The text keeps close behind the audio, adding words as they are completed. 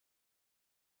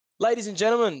Ladies and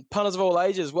gentlemen, punters of all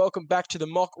ages, welcome back to the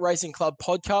Mock Racing Club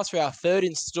podcast for our third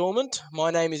instalment.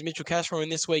 My name is Mitchell Cashmore,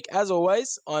 and this week, as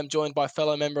always, I'm joined by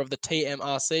fellow member of the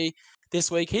TMRC. This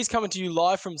week, he's coming to you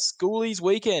live from Schoolies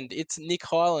Weekend. It's Nick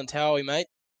Highland. How are we, mate?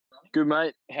 Good,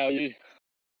 mate. How are you?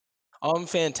 I'm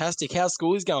fantastic. How's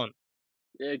Schoolies going?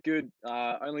 Yeah, good.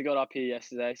 Only got up here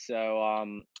yesterday, so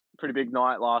pretty big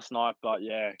night last night, but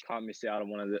yeah, can't miss out on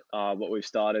one of the what we've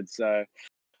started. So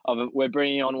we're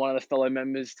bringing on one of the fellow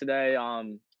members today,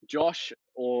 Josh,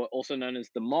 or also known as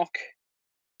the Mock.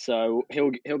 So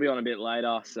he'll be on a bit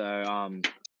later. So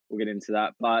we'll get into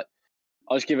that. But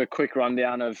I'll just give a quick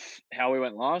rundown of how we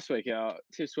went last week. Our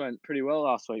tips went pretty well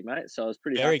last week, mate. So I was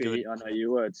pretty Very happy. good. I know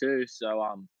you were too.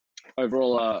 So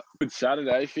overall, good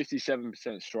Saturday.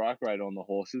 57% strike rate on the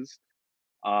horses.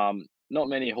 Not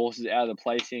many horses out of the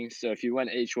placings. So if you went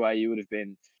each way, you would have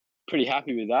been pretty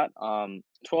happy with that.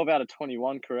 12 out of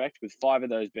 21 correct, with 5 of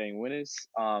those being winners.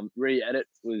 Re-edit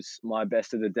was my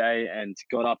best of the day and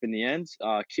got up in the end.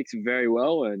 Kicked very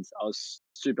well, and I was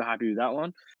super happy with that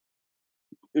one.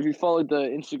 If you followed the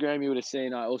Instagram, you would have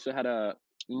seen I also had a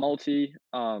multi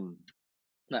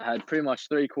that had pretty much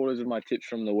 3/4 of my tips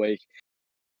from the week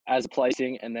as a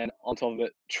placing, and then on top of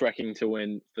it, trekking to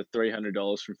win for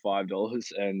 $300 from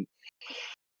 $5. And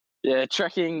yeah,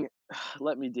 trekking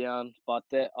let me down, but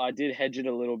I did hedge it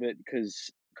a little bit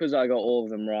because I got all of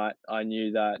them right. I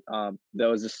knew that there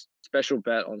was a special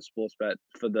bet on Sportsbet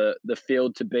for the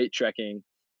field to beat trekking,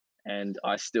 and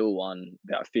I still won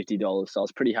about $50. So I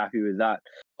was pretty happy with that.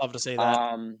 Love to see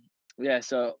that. Yeah,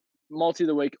 so multi of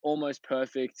the week, almost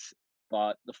perfect,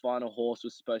 but the final horse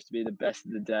was supposed to be the best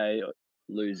of the day.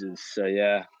 Loses. So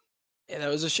yeah. Yeah, it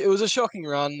was a shocking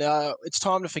run. It's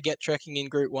time to forget trekking in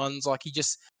Group 1s. Like, he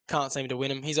just can't seem to win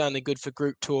them. He's only good for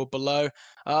Group 2 or below.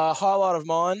 Highlight of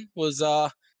mine was,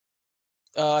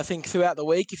 I think, throughout the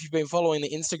week, if you've been following the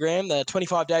Instagram, the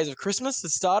 25 Days of Christmas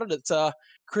has started. It's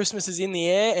Christmas is in the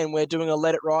air, and we're doing a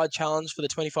Let It Ride challenge for the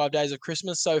 25 Days of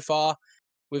Christmas. So far,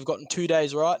 we've gotten 2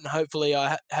 days right, and hopefully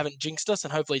I haven't jinxed us,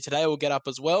 and hopefully today we'll get up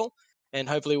as well. And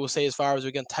hopefully we'll see as far as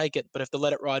we can take it. But if the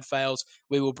Let It Ride fails,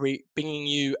 we will be bringing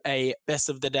you a best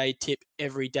of the day tip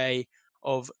every day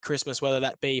of Christmas, whether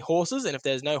that be horses. And if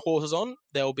there's no horses on,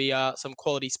 there will be some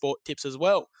quality sport tips as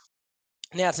well.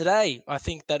 Now today, I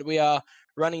think that we are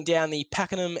running down the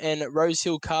Pakenham and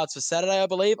Rosehill cards for Saturday, I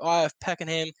believe. I have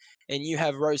Pakenham and you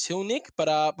have Rosehill, Nick.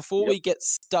 But before we get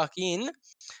stuck in,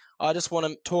 I just want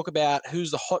to talk about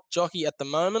who's the hot jockey at the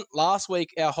moment. Last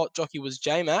week, our hot jockey was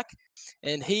J-Mac,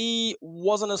 and he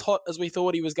wasn't as hot as we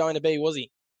thought he was going to be, was he?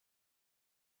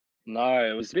 No,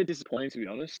 it was a bit disappointing, to be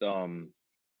honest.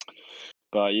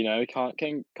 But, you know, can't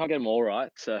get them all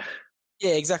right. So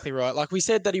Yeah, exactly right. Like, we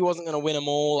said that he wasn't going to win them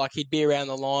all, like he'd be around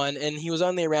the line, and he was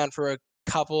only around for a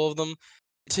couple of them.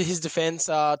 To his defense,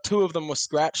 2 of them were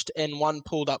scratched and 1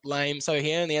 pulled up lame, so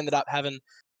he only ended up having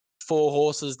 4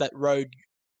 horses that rode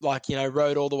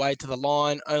all the way to the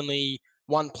line. Only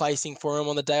 1 placing for him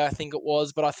on the day, I think it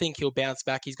was, but I think he'll bounce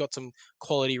back. He's got some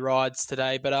quality rides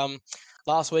today. But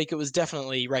last week it was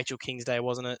definitely Rachel King's day,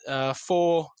 wasn't it?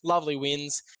 4 lovely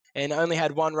wins, and only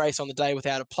had 1 race on the day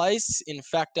without a place. In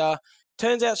fact,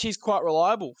 turns out she's quite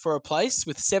reliable for a place,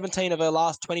 with 17 of her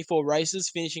last 24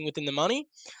 races finishing within the money.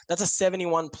 That's a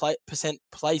 71%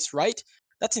 place rate.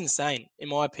 That's insane, in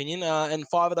my opinion. And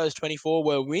 5 of those 24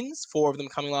 were wins, 4 of them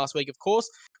coming last week, of course,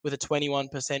 with a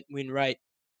 21% win rate.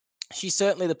 She's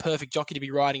certainly the perfect jockey to be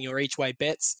riding your each-way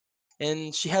bets.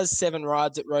 And she has 7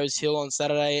 rides at Rosehill on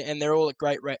Saturday, and they're all at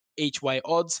great each-way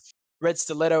odds. Red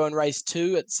Stiletto in race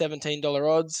 2 at $17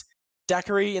 odds.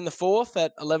 Daiquiri in the 4th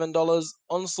at $11.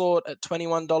 Onslaught at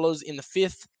 $21 in the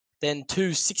 5th. Then 2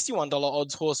 $61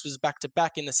 odds horses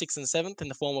back-to-back in the 6th and 7th in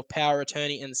the form of Power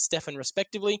Attorney and Stefan,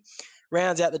 respectively.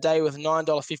 Rounds out the day with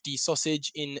 $9.50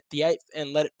 Sausage in the 8th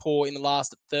and Let It Pour in the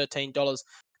last at $13.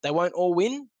 They won't all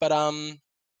win, but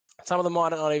some of them might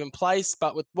not even place.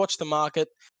 But with Watch the Market,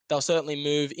 they'll certainly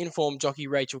move. Informed jockey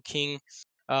Rachel King,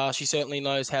 she certainly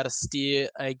knows how to steer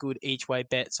a good each-way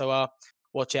bet. So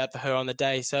watch out for her on the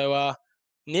day. So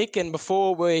Nick, and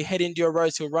before we head into your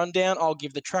Rosehill rundown, I'll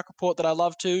give the track report that I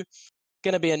love to.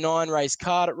 Going to be a 9-race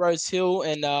card at Rosehill,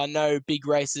 and no big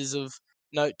races of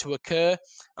note to occur.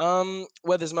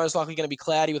 Weather's most likely going to be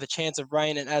cloudy with a chance of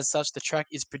rain, and as such, the track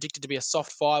is predicted to be a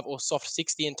soft 5 or soft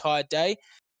 6 the entire day.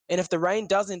 And if the rain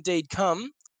does indeed come,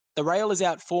 the rail is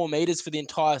out 4 metres for the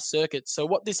entire circuit. So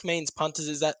what this means, punters,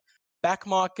 is that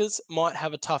backmarkers might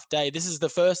have a tough day. This is the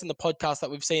first in the podcast that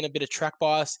we've seen a bit of track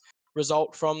bias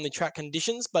result from the track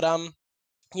conditions. But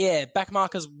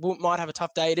backmarkers might have a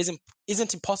tough day. It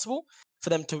isn't impossible for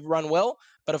them to run well,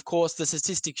 but of course the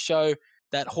statistics show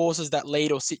that horses that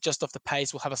lead or sit just off the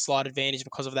pace will have a slight advantage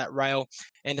because of that rail,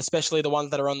 and especially the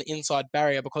ones that are on the inside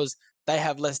barrier because they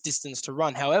have less distance to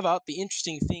run. However, the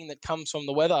interesting thing that comes from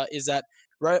the weather is that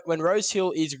when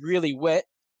Rosehill is really wet,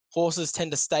 horses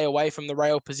tend to stay away from the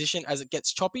rail position as it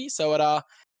gets choppy. So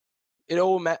it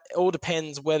all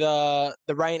depends whether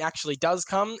the rain actually does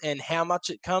come and how much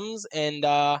it comes, and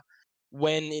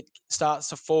when it starts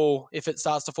to fall. If it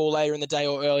starts to fall later in the day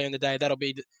or earlier in the day, that'll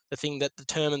be the thing that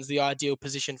determines the ideal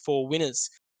position for winners.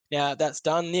 Now that's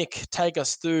done. Nick, take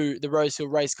us through the Rosehill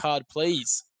race card,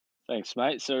 please. Thanks,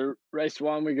 mate. So race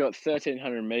 1, we got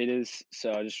 1,300 meters.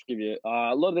 So I'll just give you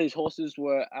a lot of these horses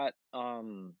were at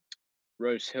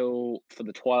Rosehill for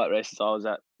the Twilight races I was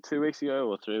at 2 weeks ago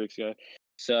or 3 weeks ago.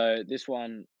 So this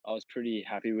one I was pretty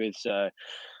happy with. So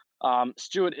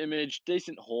Stewart Image,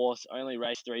 decent horse, only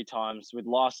raced 3 times, with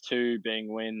last 2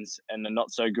 being wins and a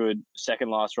not so good second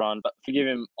last run. But forgive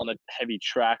him on a heavy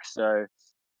track. So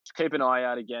just keep an eye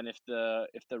out again if the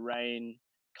rain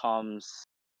comes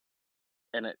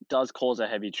and it does cause a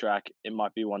heavy track, it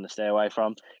might be one to stay away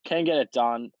from. Can get it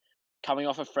done. Coming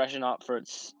off a freshen up for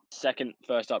its second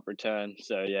first up return.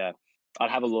 So yeah, I'd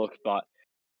have a look. But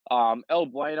El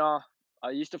Buena, I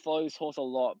used to follow this horse a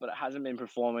lot, but it hasn't been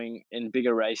performing in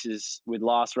bigger races, with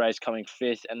last race coming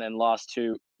 5th and then last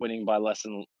 2 winning by less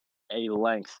than a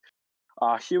length.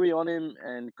 Huey on him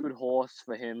and good horse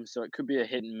for him, so it could be a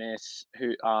hit and miss.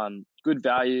 Good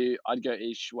value. I'd go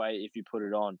each way if you put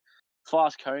it on.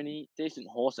 Fast Coney, decent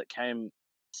horse that came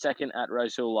second at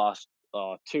Rosehill last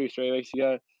 2-3 weeks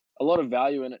ago. A lot of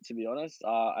value in it, to be honest.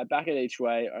 I back it each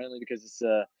way only because it's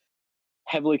a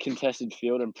heavily contested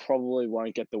field and probably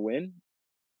won't get the win.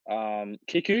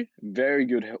 Kiku, very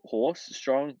good horse,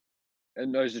 strong,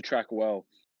 and knows the track well.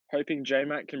 Hoping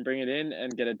J-Mac can bring it in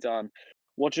and get it done.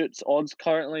 Watch its odds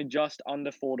currently just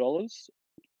under $4,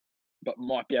 but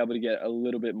might be able to get a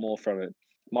little bit more from it.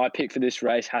 My pick for this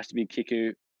race has to be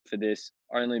Kiku for this,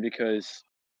 only because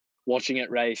watching it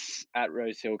race at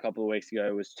Rosehill a couple of weeks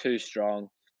ago was too strong.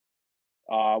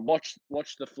 Watch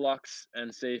the flux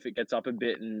and see if it gets up a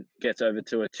bit and gets over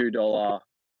to a $2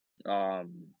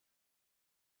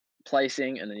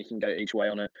 placing, and then you can go each way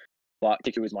on it. But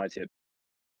Kiku is my tip.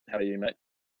 How are you, mate?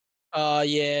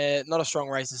 Yeah, not a strong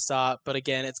race to start, but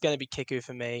again, it's going to be Kiku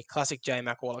for me. Classic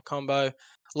J-Mac Waller combo.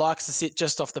 Likes to sit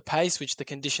just off the pace, which the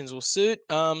conditions will suit.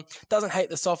 Doesn't hate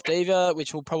the soft either,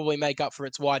 which will probably make up for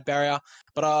its wide barrier.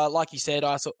 But like you said,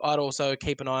 I'd also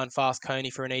keep an eye on Fast Coney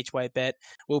for an each-way bet.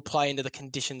 We'll play into the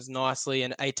conditions nicely,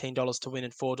 and $18 to win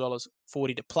and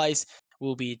 $4.40 to place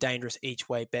will be a dangerous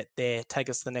each-way bet there. Take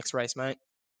us to the next race, mate.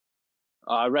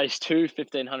 Race 2,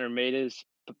 1,500 meters.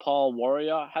 Papal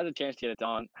Warrior has a chance to get it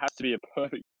done. Has to be a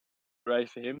perfect race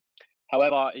for him.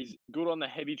 However, he's good on the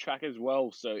heavy track as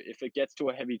well. So if it gets to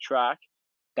a heavy track,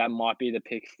 that might be the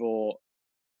pick for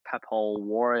Papal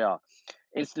Warrior.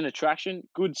 Instant attraction,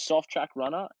 good soft track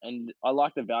runner, and I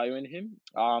like the value in him.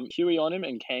 Huey on him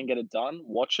and can get it done.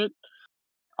 Watch it.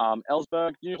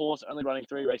 Ellsberg, new horse, only running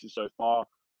 3 races so far,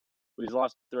 with his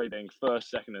last 3 being first,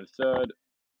 second, and third.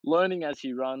 Learning as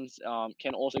he runs,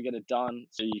 can also get it done,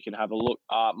 so you can have a look.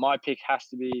 My pick has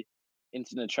to be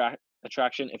instant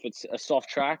attraction if it's a soft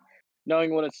track,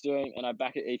 knowing what it's doing, and I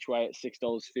back it each way at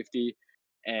 $6.50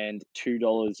 and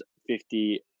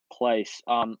 $2.50 place.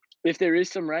 If there is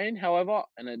some rain, however,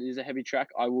 and it is a heavy track,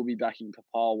 I will be backing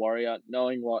Papal Warrior,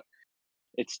 knowing what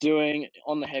it's doing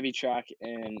on the heavy track,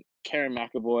 and Karen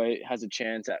McAvoy has a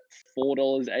chance at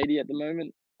 $4.80 at the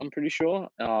moment, I'm pretty sure.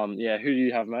 Yeah, who do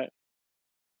you have, mate?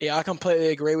 Yeah, I completely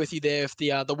agree with you there. If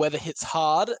the weather hits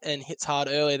hard and hits hard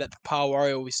early, that Power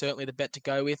Warrior will be certainly the bet to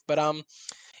go with. But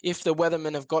if the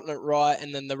weathermen have gotten it right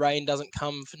and then the rain doesn't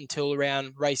come until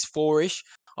around race 4-ish,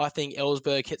 I think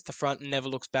Ellsberg hits the front and never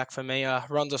looks back for me.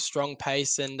 Runs a strong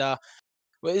pace, and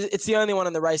it's the only one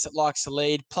in the race that likes to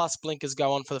lead. Plus blinkers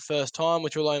go on for the first time,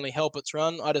 which will only help its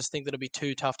run. I just think that it'll be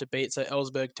too tough to beat. So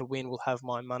Ellsberg to win will have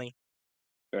my money.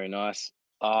 Very nice.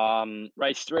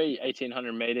 Race 3,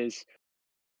 1,800 meters.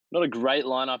 Not a great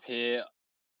lineup here,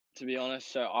 to be honest.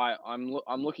 So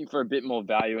I'm looking for a bit more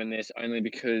value in this, only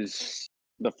because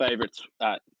the favourites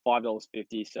at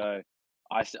 $5.50. So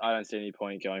I don't see any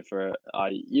point going for it.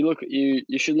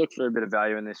 You should look for a bit of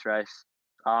value in this race.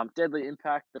 Deadly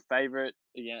Impact, the favourite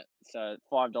again. So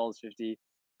 $5.50.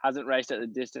 Hasn't raced at the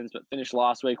distance, but finished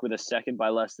last week with a second by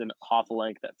less than half a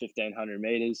length at 1,500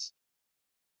 meters.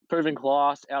 Proven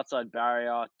class, outside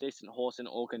barrier, decent horse in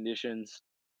all conditions.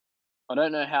 I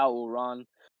don't know how it will run,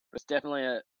 but it's definitely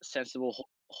a sensible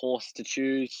horse to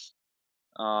choose.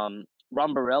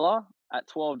 Rumbarella at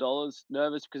 $12.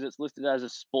 Nervous because it's listed as a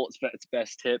sports bet's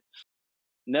best tip.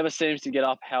 Never seems to get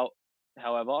up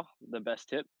however, the best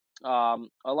tip. I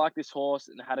like this horse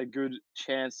and had a good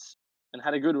chance and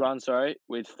had a good run,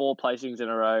 with 4 placings in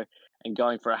a row and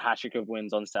going for a hat-trick of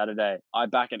wins on Saturday. I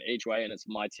back it each way, and it's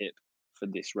my tip for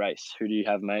this race. Who do you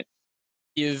have, mate?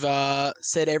 You've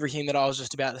said everything that I was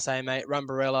just about to say, mate.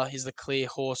 Rumbarella is the clear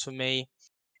horse for me.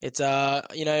 It's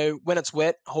when it's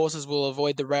wet, horses will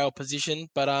avoid the rail position,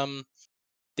 but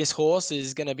this horse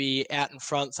is going to be out in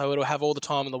front, so it'll have all the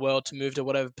time in the world to move to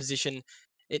whatever position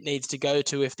it needs to go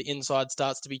to if the inside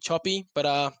starts to be choppy.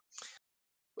 But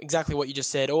exactly what you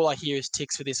just said. All I hear is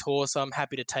ticks for this horse. I'm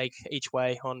happy to take each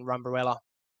way on Rumbarella.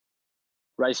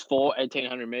 Race 4,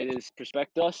 1,800 metres,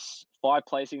 Prospectus. 5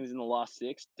 placings in the last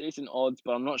 6. Decent odds,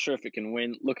 but I'm not sure if it can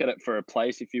win. Look at it for a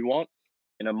place if you want,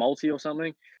 in a multi or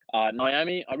something.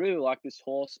 Miami, I really like this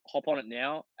horse. Hop on it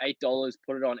now. $8,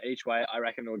 put it on each way. I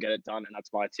reckon it'll get it done, and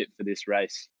that's my tip for this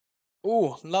race.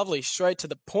 Oh, lovely. Straight to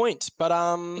the point. But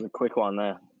A quick one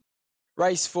there.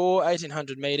 Race 4,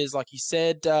 1,800 metres, like you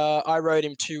said. I rode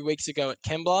him 2 weeks ago at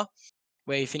Kembla,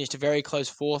 where he finished a very close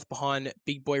 4th behind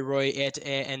Big Boy Roy, Air to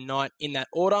Air, and Knight in that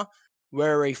order.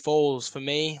 Where he falls for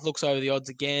me, looks over the odds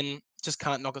again, just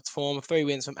can't knock its form. 3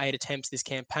 wins from 8 attempts this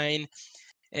campaign.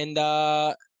 And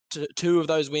 2 of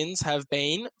those wins have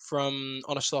been from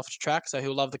on a soft track, so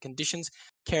he'll love the conditions.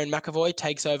 Karen McAvoy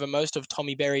takes over most of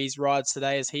Tommy Berry's rides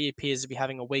today as he appears to be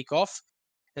having a week off.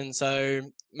 And so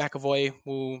McAvoy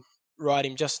will ride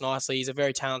him just nicely. He's a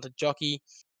very talented jockey.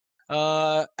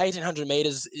 1,800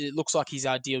 metres, it looks like his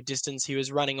ideal distance. He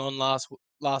was running on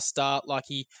last start like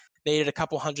he needed a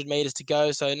couple hundred metres to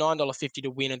go, so $9.50 to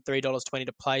win and $3.20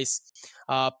 to place.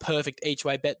 Perfect each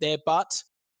way bet there. But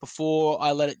before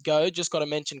I let it go, just got to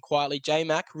mention quietly,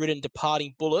 J-Mac, ridden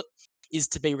Departing Bullet, is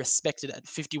to be respected at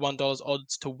 $51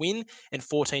 odds to win and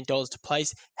 $14 to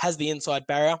place. Has the inside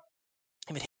barrier.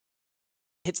 If it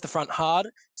hits the front hard,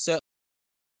 certainly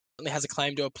has a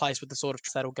claim to a place with the sort of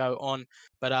that'll go on,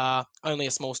 but only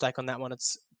a small stake on that one.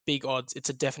 It's big odds. It's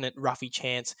a definite roughy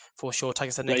chance for sure. Take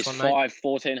us to the next Race one, mate. 5,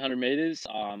 1,400 metres.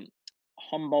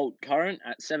 Humboldt Current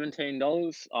at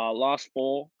 $17. Last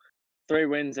 4, 3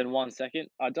 wins and 1 second.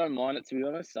 I don't mind it, to be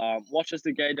honest. Watch as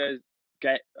the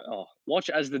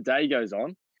day goes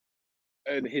on.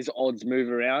 His odds move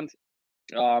around.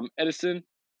 Edison,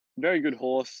 very good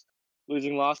horse.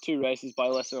 Losing last 2 races by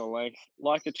less than a length.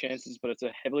 Like the chances, but it's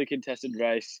a heavily contested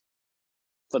race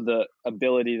for the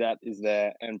ability that is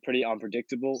there and pretty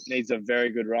unpredictable. Needs a very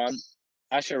good run.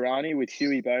 Asharani with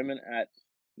Huey Bowman at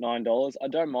 $9. I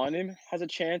don't mind him. Has a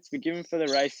chance. We give him for the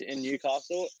race in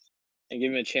Newcastle and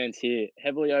give him a chance here.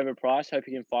 Heavily overpriced. Hope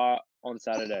he can fire on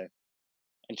Saturday.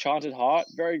 Enchanted Heart,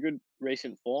 very good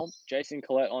recent form. Jason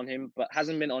Collette on him, but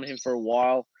hasn't been on him for a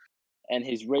while. And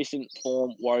his recent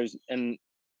form worries. And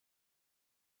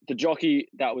the jockey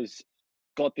that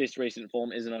got this recent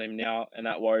form isn't on him now, and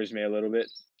that worries me a little bit.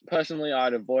 Personally,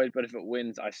 I'd avoid, but if it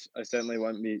wins, I certainly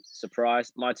won't be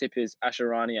surprised. My tip is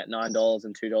Asharani at $9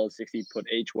 and $2.60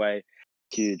 put each way.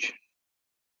 Huge.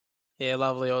 Yeah,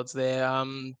 lovely odds there.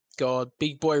 God,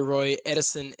 Big Boy Roy,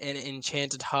 Edison, and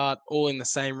Enchanted Heart all in the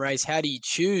same race. How do you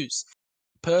choose?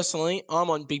 Personally, I'm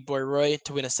on Big Boy Roy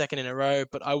to win a second in a row,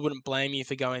 but I wouldn't blame you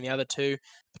for going the other 2.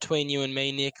 Between you and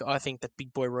me, Nick, I think that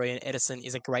Big Boy Roy and Edison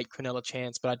is a great Quinella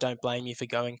chance, but I don't blame you for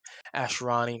going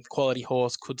Ashrani. Quality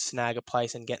horse, could snag a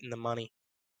place and get in the money.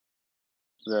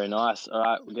 Very nice. All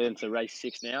right, we'll get into race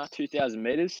 6 now, 2,000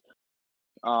 metres.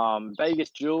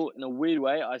 Vegas Jewel, in a weird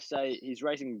way, I say he's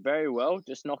racing very well,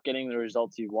 just not getting the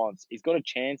results he wants. He's got a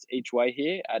chance each way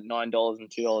here at $9 and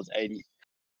 $2.80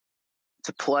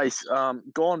 to place.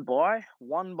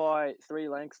 Won by 3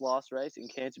 lengths last race in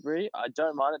Canterbury. I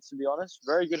don't mind it, to be honest.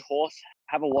 Very good horse.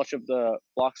 Have a watch of the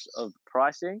flux of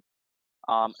pricing.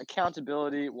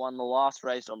 Accountability, won the last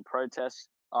race on protest.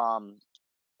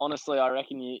 Honestly, I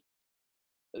reckon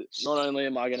not only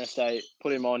am I going to say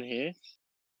put him on here,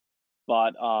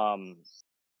 but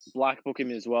black book him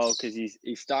as well because he's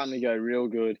starting to go real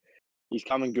good. He's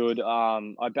coming good.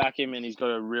 I back him and he's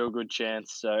got a real good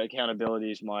chance. So accountability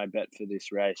is my bet for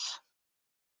this race.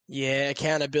 Yeah,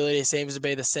 accountability seems to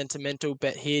be the sentimental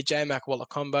bet here. J-Mac Waller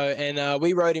combo. And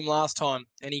we rode him last time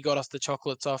and he got us the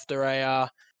chocolates after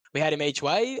we had him each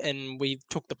way and we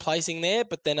took the placing there,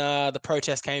 but then the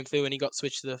protest came through and he got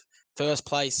switched to the first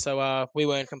place. So we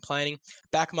weren't complaining.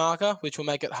 Back marker, which will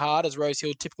make it hard as Rose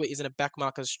Hill typically isn't a back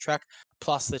marker's track,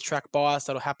 plus the track bias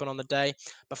that'll happen on the day.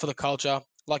 But for the culture,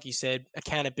 like you said,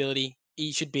 accountability,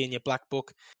 he should be in your black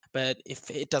book. But if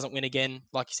it doesn't win again,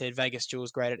 like you said, Vegas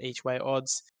Jewel's great at each way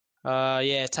odds.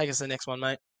 Yeah, take us to the next one,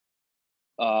 mate.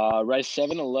 Race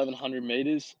 7, 1,100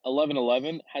 metres.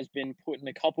 11-11 has been put in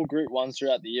a couple Group 1s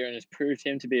throughout the year and has proved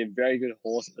him to be a very good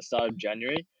horse at the start of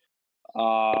January.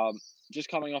 Just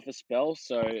coming off a spell,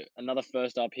 so another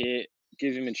first up here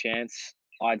gives him a chance.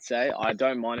 I'd say I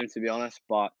don't mind him, to be honest,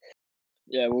 but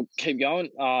yeah, we'll keep going.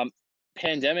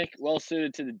 Pandemic, well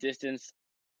suited to the distance.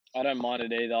 I don't mind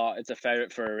it either. It's a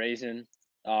favourite for a reason,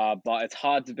 but it's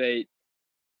hard to beat.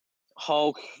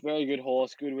 Hulk, very good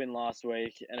horse, good win last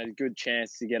week, and a good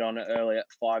chance to get on it early at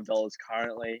 $5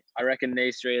 currently. I reckon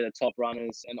these three are the top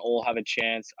runners and all have a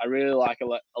chance. I really like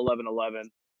 11-11,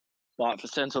 but for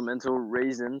sentimental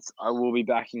reasons, I will be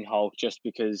backing Hulk just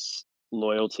because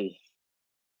loyalty.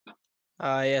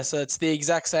 Yeah, so it's the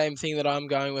exact same thing that I'm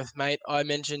going with, mate. I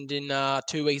mentioned in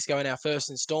 2 weeks ago in our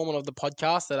first installment of the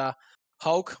podcast that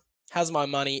Hulk has my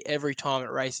money every time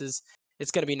it races. It's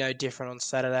going to be no different on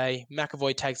Saturday.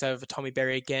 McAvoy takes over for Tommy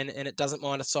Berry again, and it doesn't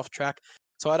mind a soft track.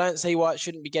 So I don't see why it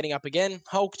shouldn't be getting up again.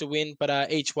 Hulk to win,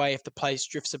 but each way if the place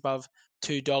drifts above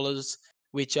 $2,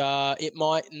 which it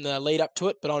might in the lead up to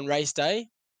it, but on race day,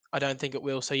 I don't think it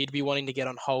will. So you'd be wanting to get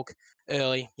on Hulk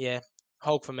early. Yeah,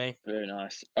 Hulk for me. Very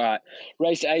nice. All right.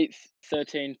 Race 8th,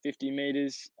 1350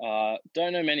 meters.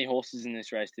 Don't know many horses in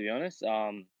this race, to be honest.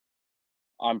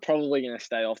 I'm probably going to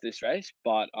stay off this race,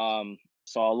 but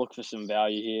so I'll look for some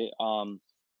value here.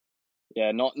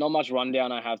 Yeah, not much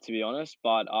rundown I have, to be honest,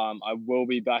 but I will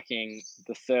be backing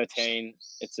the 13.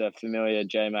 It's a familiar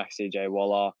J-Max CJ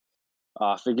Waller.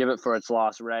 Forgive it for its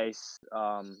last race.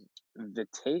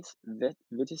 Vitesse?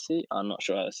 I'm not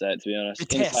sure how to say it, to be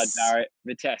honest. Inside barrier.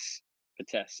 Vitesse.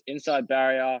 Inside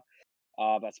barrier.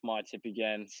 That's my tip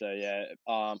again. So yeah,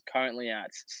 currently at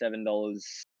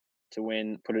 $7 to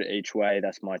win. Put it each way.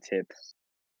 That's my tip.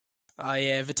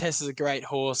 Yeah, Vitesse is a great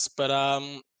horse, but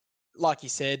like you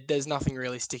said, there's nothing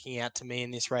really sticking out to me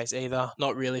in this race either.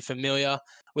 Not really familiar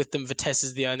with them. Vitesse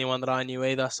is the only one that I knew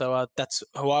either, so that's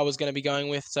who I was going to be going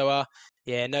with. So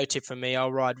yeah, no tip from me.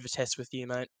 I'll ride Vitesse with you,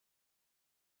 mate.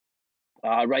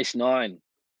 Race 9.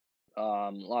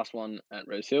 Last one at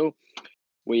Rose Hill.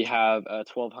 We have a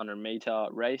 1200 meter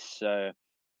race. So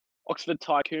Oxford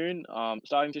Tycoon,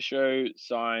 starting to show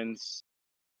signs.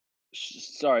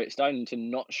 Starting to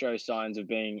not show signs of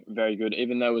being very good,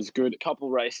 even though it was good a couple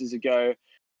races ago.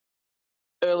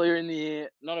 Earlier in the year,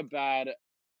 not a bad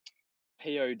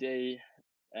POD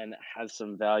and has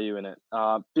some value in it.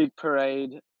 Big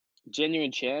Parade,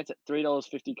 genuine chance at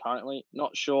 $3.50 currently.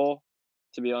 Not sure,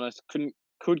 to be honest.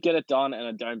 Could get it done, and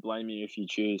I don't blame you if you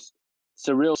choose. It's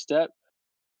a real step.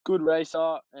 Good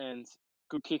racer and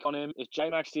good kick on him. If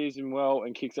J-Max sees him well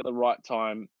and kicks at the right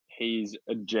time, he's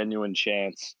a genuine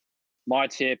chance. My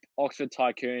tip, Oxford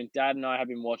Tycoon. Dad and I have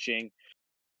been watching.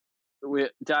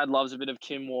 Dad loves a bit of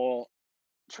Kim Wall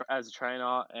as a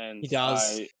trainer, and He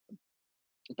does. I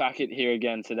back it here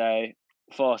again today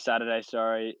for Saturday.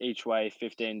 Sorry, each way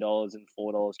 $15 and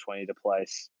 $4.20 to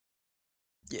place.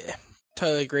 Yeah,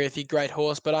 totally agree with you. Great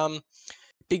horse, but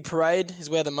Big Parade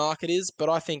is where the market is, but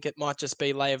I think it might just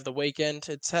be lay of the weekend.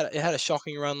 It had a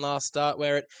shocking run last start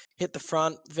where it hit the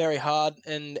front very hard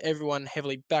and everyone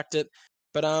heavily backed it.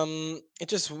 But it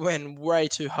just went way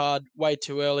too hard, way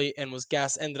too early, and was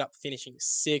gas. Ended up finishing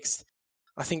 6th.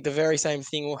 I think the very same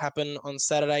thing will happen on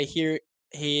Saturday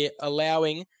here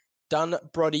allowing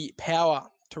Dunbrody Power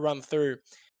to run through.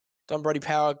 Dunbrody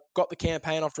Power got the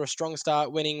campaign after a strong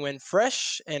start, winning when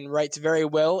fresh and rates very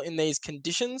well in these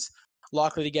conditions.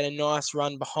 Likely to get a nice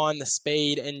run behind the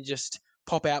speed and just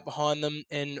pop out behind them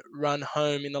and run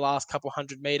home in the last couple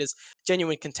hundred meters.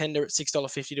 Genuine contender at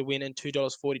 $6.50 to win and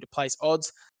 $2.40 to place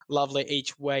odds. Lovely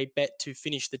each way bet to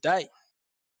finish the day.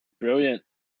 Brilliant.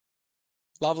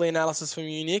 Lovely analysis from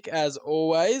you, Nick, as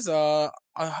always. I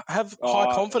have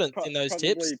high confidence in those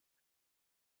tips.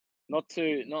 Not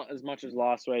as much as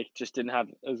last week. Just didn't have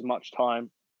as much time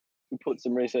to put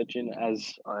some research in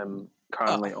as I'm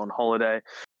currently on holiday.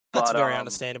 That's very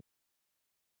understandable.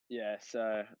 Yeah,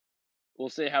 so we'll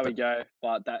see how we go.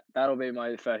 But that'll be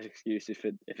my first excuse if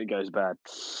it goes bad.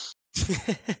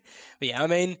 But yeah, I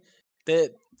mean,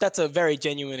 that's a very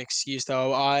genuine excuse,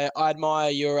 though. I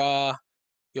admire your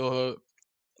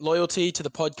loyalty to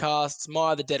the podcast,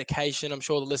 admire the dedication. I'm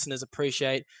sure the listeners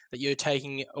appreciate that you're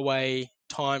taking away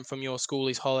time from your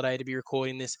schoolies holiday to be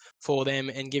recording this for them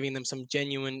and giving them some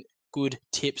genuine good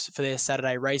tips for their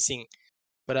Saturday racing.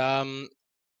 But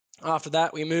after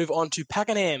that, we move on to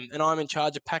Pakenham, and I'm in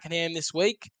charge of Pakenham this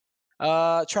week.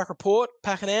 Track report,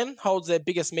 Pakenham holds their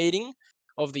biggest meeting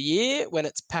of the year when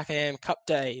it's Pakenham Cup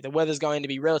Day. The weather's going to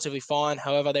be relatively fine.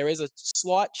 However, there is a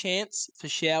slight chance for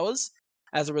showers.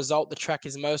 As a result, the track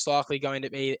is most likely going to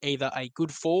be either a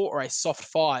good 4 or a soft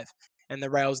 5, and the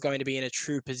rail is going to be in a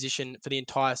true position for the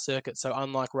entire circuit. So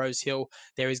unlike Rose Hill,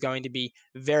 there is going to be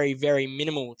very, very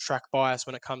minimal track bias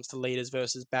when it comes to leaders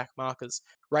versus back markers.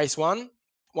 Race 1,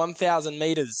 1,000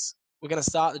 metres. We're going to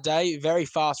start the day. Very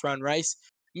fast run race.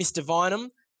 Mr. Vineham,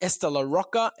 Esther La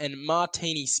Rocca, and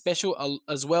Martini Special,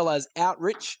 as well as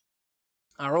Outrich,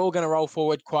 are all going to roll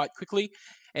forward quite quickly.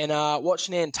 And watch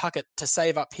Nantucket to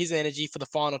save up his energy for the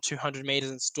final 200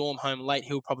 metres and storm home late.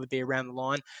 He'll probably be around the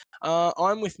line.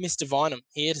 I'm with Mr. Vineham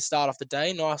here to start off the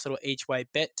day. Nice little each-way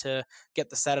bet to get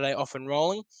the Saturday off and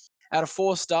rolling. Out of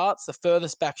 4 starts, the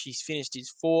furthest back she's finished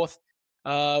is 4th,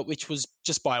 which was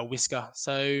just by a whisker.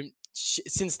 So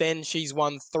since then, she's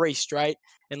won 3 straight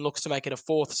and looks to make it a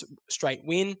 4th straight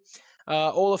win.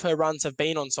 All of her runs have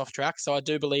been on soft track, so I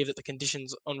do believe that the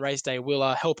conditions on race day will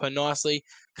help her nicely.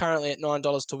 Currently at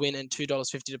 $9 to win and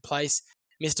 $2.50 to place.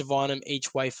 Mr. Vineham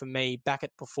each way for me. Back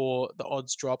it before the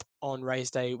odds drop on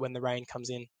race day when the rain comes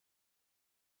in.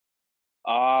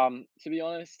 To be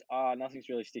honest, nothing's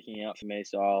really sticking out for me,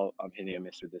 so I'm hitting a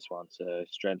miss with this one. So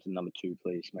strength number 2,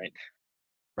 please, mate.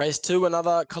 Race 2,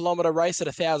 another kilometre race at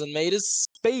 1,000 metres.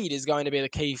 Speed is going to be the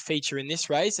key feature in this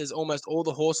race, as almost all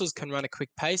the horses can run a quick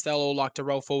pace. They'll all like to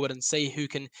roll forward and see who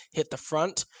can hit the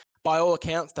front. By all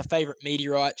accounts, the favourite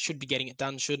Meteorite should be getting it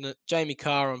done, shouldn't it? Jamie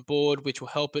Carr on board, which will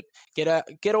help it get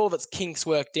all of its kinks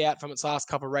worked out from its last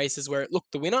couple of races where it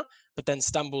looked the winner, but then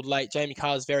stumbled late. Jamie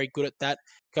Carr is very good at that.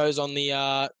 Goes on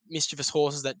the mischievous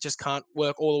horses that just can't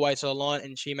work all the way to the line,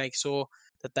 and she makes sure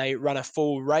that they run a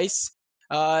full race.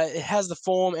 It has the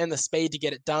form and the speed to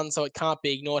get it done, so it can't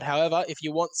be ignored. However, if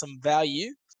you want some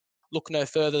value, look no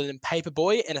further than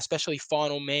Paperboy and especially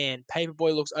Final Man.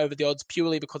 Paperboy looks over the odds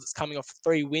purely because it's coming off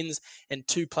 3 wins and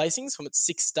 2 placings from its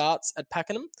 6 starts at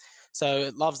Pakenham. So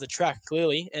it loves the track,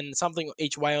 clearly, and something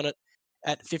each way on it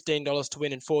at $15 to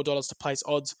win and $4 to place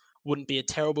odds wouldn't be a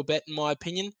terrible bet, in my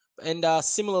opinion. And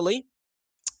similarly,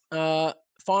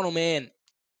 Final Man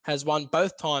has won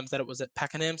both times that it was at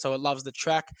Pakenham, so it loves the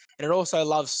track, and it also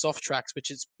loves soft tracks,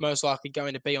 which it's most likely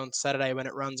going to be on Saturday when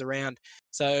it runs around.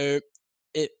 So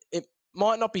it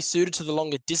might not be suited to the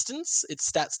longer distance. Its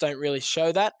stats don't really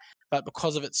show that, but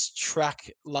because of its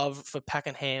track love for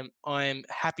Pakenham, I am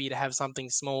happy to have something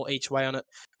small each way on it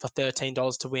for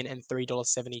 $13 to win and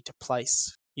 $3.70 to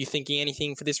place. You thinking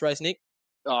anything for this race, Nick?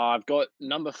 I've got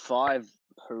number 5,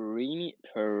 Perino,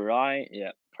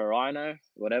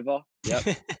 whatever.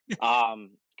 Yep.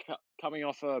 Coming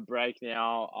off a break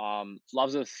now.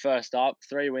 Loves it first up.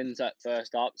 3 wins at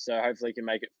first up, so hopefully he can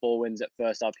make it 4 wins at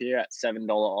first up here at $7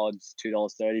 odds,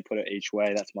 $2.30. Put it each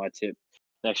way. That's my tip.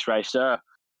 Next race, sir.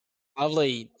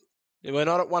 Lovely. We're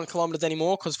not at 1 kilometres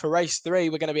anymore because for race 3,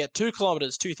 we're going to be at 2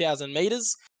 kilometres, 2,000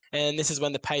 metres. And this is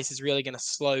when the pace is really going to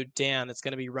slow down. It's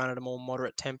going to be run at a more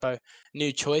moderate tempo.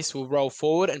 New Choice will roll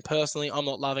forward. And personally, I'm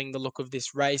not loving the look of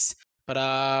this race. But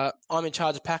I'm in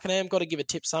charge of Pakenham. Got to give a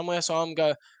tip somewhere. So I'm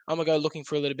going to go looking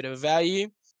for a little bit of value.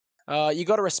 You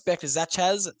got to respect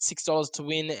Zachaz at $6 to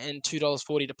win and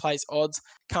 $2.40 to place odds.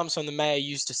 Comes from the Mayo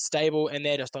Eustace stable, and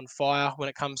they're just on fire when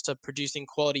it comes to producing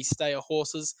quality stayer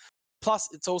horses. Plus,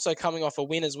 it's also coming off a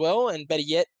win as well. And better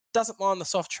yet, doesn't mind the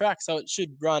soft track, so it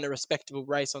should run a respectable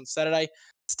race on Saturday.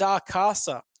 Star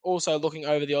Caster also looking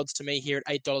over the odds to me here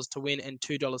at $8 to win and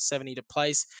 $2.70 to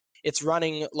place. It's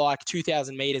running like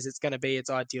 2,000 metres. It's going to be its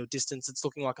ideal distance. It's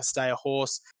looking like a stayer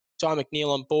horse. John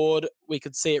McNeil on board. We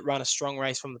could see it run a strong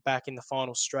race from the back in the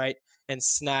final straight and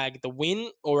snag the win,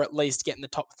 or at least get in the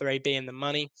top 3, be in the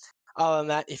money. Other than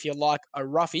that, if you like a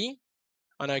roughie,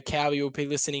 I know Cowie will be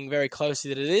listening very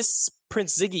closely to this.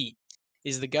 Prince Ziggy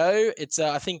is the go. It's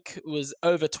I think it was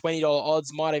over $20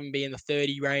 odds, might even be in the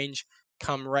 30 range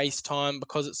come race time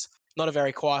because it's not a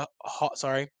very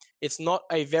it's not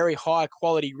a very high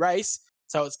quality race,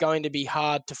 so it's going to be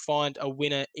hard to find a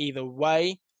winner either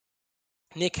way.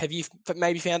 Nick, have you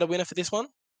maybe found a winner for this one?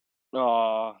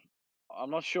 I'm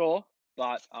not sure,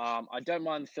 but I don't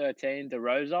mind 13, De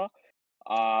Rosa.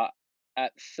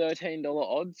 At $13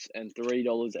 odds and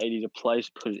 $3.80 to place,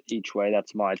 put it each way.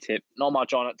 That's my tip. Not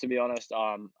much on it, to be honest.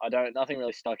 Nothing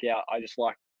really stuck out. I just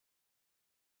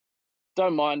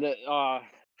don't mind it.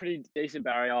 Pretty decent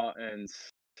barrier, and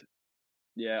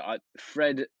yeah,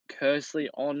 Fred Kersley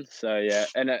on. So yeah,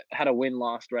 and it had a win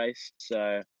last race,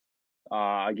 so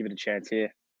I give it a chance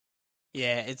here.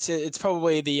 Yeah, it's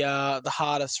probably the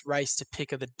hardest race to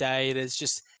pick of the day. There's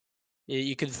just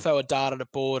you could throw a dart at a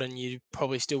board and you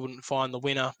probably still wouldn't find the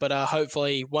winner. But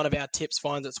hopefully one of our tips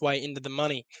finds its way into the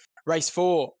money. Race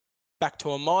 4, back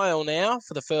to a mile now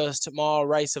for the first mile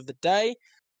race of the day.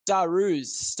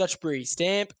 Daru's, Stutchbury,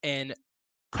 Stamp, and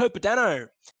Copadano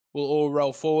will all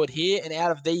roll forward here. And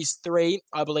out of these 3,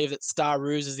 I believe that Star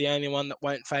Ruse is the only one that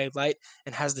won't fade late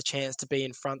and has the chance to be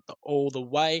in front all the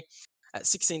way. At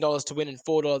 $16 to win and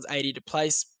 $4.80 to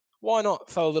place, why not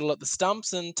throw a little at the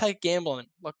stumps and take a gamble on him?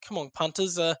 Like, come on,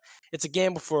 punters. It's a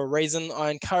gamble for a reason.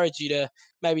 I encourage you to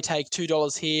maybe take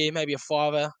 $2 here, maybe a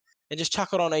fiver, and just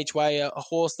chuck it on each way. A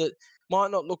horse that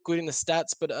might not look good in the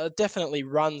stats, but definitely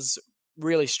runs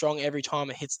really strong every time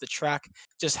it hits the track.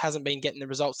 Just hasn't been getting the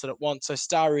results that it wants. So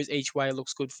Starus each way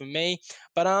looks good for me.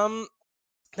 But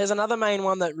there's another main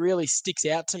one that really sticks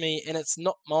out to me, and it's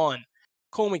not mine.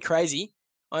 Call me crazy.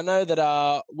 I know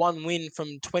that one win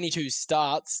from 22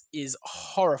 starts is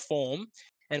horror form,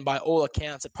 and by all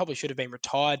accounts, it probably should have been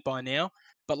retired by now.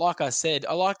 But like I said,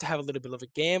 I like to have a little bit of a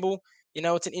gamble. You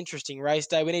know, it's an interesting race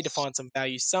day. We need to find some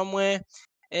value somewhere.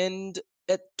 And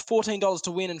at $14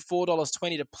 to win and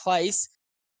 $4.20 to place,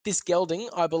 this gelding,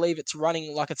 I believe it's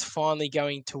running like it's finally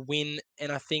going to win,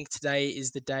 and I think today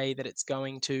is the day that it's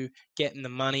going to get in the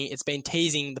money. It's been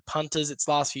teasing the punters its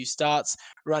last few starts,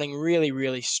 running really,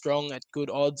 really strong at good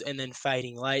odds and then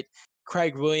fading late.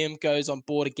 Craig William goes on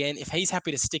board again. If he's happy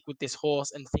to stick with this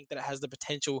horse and think that it has the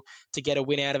potential to get a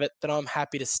win out of it, then I'm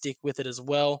happy to stick with it as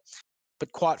well.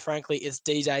 But quite frankly, it's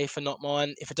DJ for not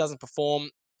mine. If it doesn't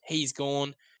perform, he's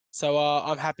gone. So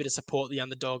I'm happy to support the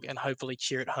underdog and hopefully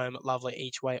cheer it home at lovely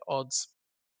each way odds.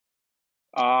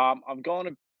 I'm going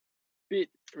a bit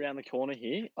around the corner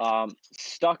here.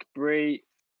 Stuck Brie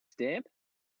Stamp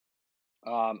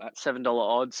at $7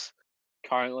 odds.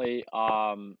 Currently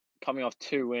coming off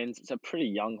 2 wins. It's a pretty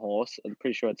young horse. I'm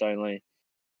pretty sure it's only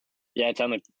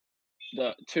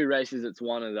the 2 races it's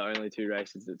won are the only 2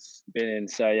 races it's been in.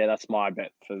 So yeah, that's my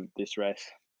bet for this race.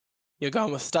 You're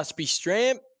going with Stutchby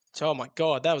Stramp. Oh my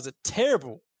God, that was a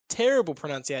terrible, terrible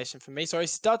pronunciation for me. Sorry,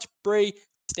 Stutchbury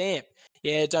Stamp.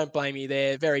 Yeah, don't blame me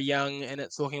there. Very young, and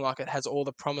it's looking like it has all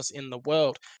the promise in the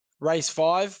world. Race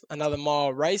 5, another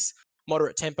mile race.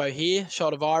 Moderate tempo here.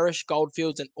 Shot of Irish,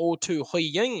 Goldfields, and All Too Hui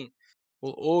Ying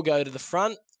will all go to the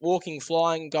front. Walking,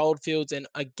 Flying, Goldfields, and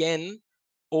again,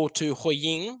 All Too Hui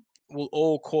Ying will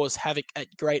all cause havoc at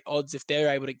great odds if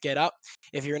they're able to get up.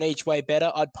 If you're an each way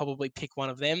better, I'd probably pick one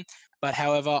of them. But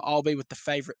however, I'll be with the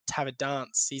favourite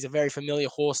Tavadance. He's a very familiar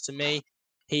horse to me.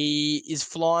 He is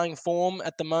flying form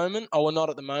at the moment. Oh, well, not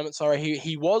at the moment, sorry.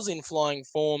 He was in flying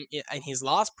form in his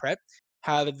last prep.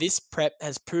 However, this prep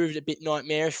has proved a bit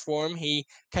nightmarish for him. He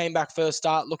came back first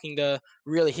start looking to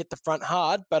really hit the front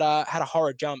hard, but had a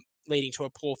horror jump leading to a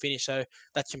poor finish, so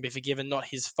that can be forgiven, not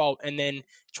his fault. And then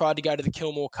tried to go to the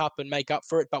Kilmore Cup and make up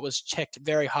for it, but was checked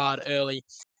very hard early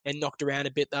and knocked around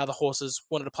a bit. The other horses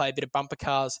wanted to play a bit of bumper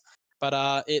cars, but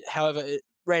however, it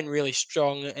ran really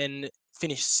strong and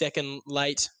finished second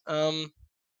late.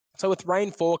 So with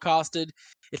rain forecasted,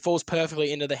 it falls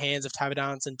perfectly into the hands of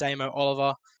Tavadance and Damo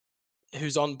Oliver,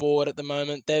 who's on board at the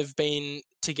moment. They've been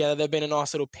together. They've been a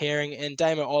nice little pairing, and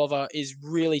Damo Oliver is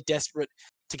really desperate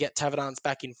to get Tavadance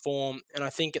back in form, and I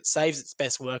think it saves its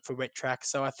best work for wet track,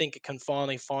 so I think it can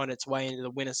finally find its way into the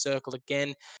winner's circle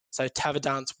again. So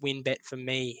Tavadance win bet for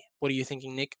me. What are you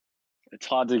thinking, Nick? It's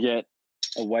hard to get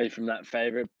away from that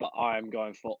favourite, but I am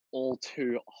going for All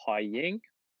Too High Ying.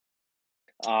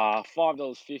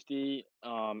 $5.50.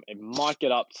 It might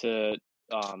get up to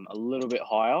a little bit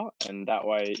higher, and that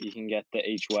way you can get the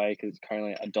each way because it's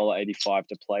currently $1.85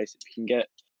 to place. If you can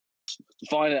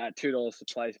find it at $2 to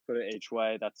place, put it each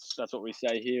way. That's what we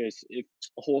say here. Is if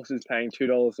a horse is paying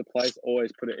 $2 to place,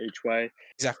 always put it each way.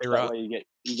 Exactly that right. Way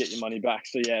you get your money back.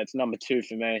 So yeah, it's number 2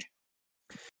 for me.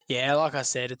 Yeah, like I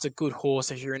said, it's a good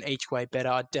horse. If you're an each way better,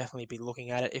 I'd definitely be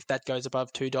looking at it. If that goes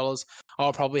above $2,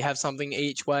 I'll probably have something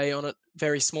each way on it.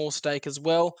 Very small stake as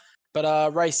well.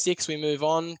 But race 6, we move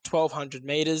on. 1,200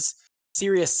 meters.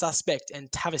 Serious Suspect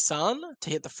and Tavisan to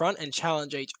hit the front and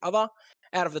challenge each other.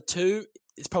 Out of the two,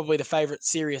 it's probably the favourite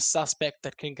Serious Suspect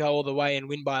that can go all the way and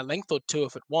win by a length or 2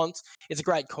 if it wants. It's a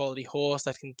great quality horse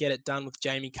that can get it done with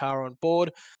Jamie Carr on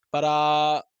board.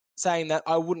 But saying that,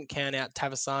 I wouldn't count out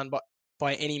Tavisan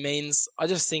by any means. I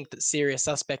just think that Serious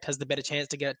Suspect has the better chance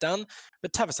to get it done,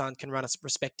 but Tavisan can run a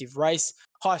respective race.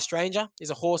 High Stranger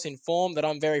is a horse in form that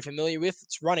I'm very familiar with.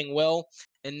 It's running well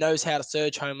and knows how to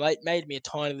surge home late. Made me a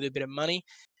tiny little bit of money.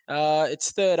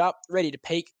 It's third up, ready to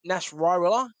peak. Nash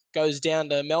Rywiller goes down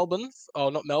to Melbourne. Oh,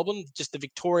 not Melbourne, just the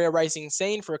Victoria racing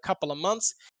scene for a couple of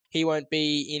months. He won't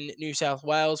be in New South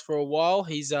Wales for a while.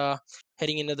 He's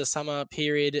heading into the summer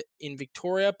period in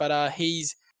Victoria, but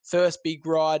he's first big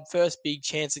ride, first big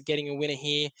chance at getting a winner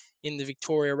here in the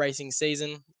Victoria racing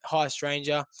season. High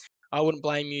Stranger, I wouldn't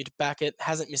blame you to back it.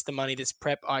 Hasn't missed the money this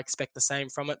prep. I expect the same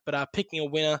from it. But picking a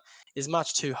winner is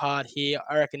much too hard here.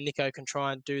 I reckon Nico can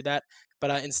try and do that.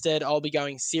 But instead, I'll be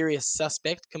going Serious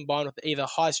Suspect combined with either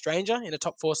High Stranger in a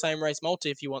top 4 same race multi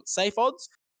if you want safe odds,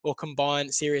 or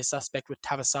combine Serious Suspect with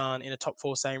Tavasan in a top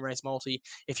 4 same race multi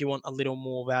if you want a little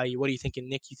more value. What are you thinking,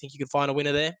 Nick? You think you could find a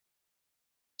winner there?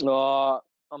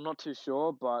 I'm not too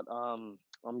sure, but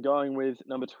I'm going with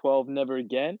number 12, Never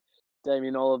Again.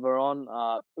 Damien Oliver on.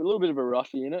 A little bit of a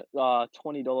roughie in it. $20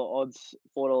 odds,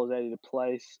 $4.80 to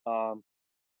place.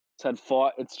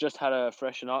 It's just had a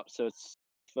freshen up, so it's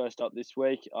first up this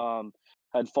week.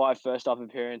 Had 5 first up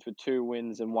appearances with 2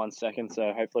 wins and 1 second,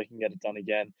 so hopefully he can get it done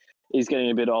again. He's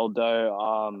getting a bit old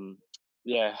though.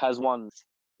 Has won,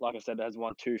 like I said, has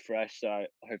won 2 fresh, so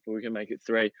hopefully we can make it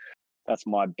 3. That's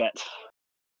my bet.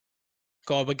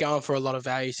 God, we're going for a lot of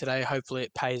value today. Hopefully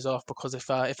it pays off, because if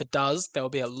it does, there will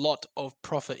be a lot of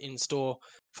profit in store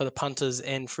for the punters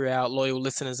and for our loyal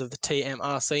listeners of the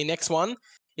TMRC. Next one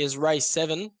is race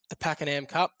 7, the Pakenham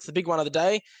Cup. It's the big one of the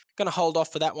day. Going to hold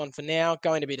off for that one for now.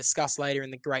 Going to be discussed later in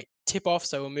the great tip-off.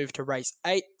 So we'll move to race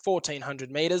 8,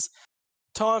 1,400 metres.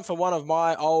 Time for one of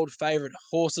my old favourite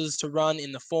horses to run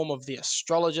in the form of the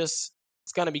Astrologist.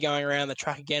 It's going to be going around the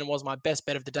track again. Was my best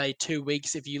bet of the day 2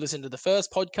 weeks. If you listened to the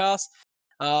first podcast,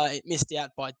 it missed out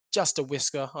by just a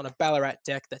whisker on a Ballarat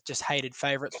deck that just hated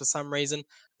favourites for some reason.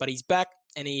 But he's back,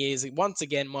 and he is once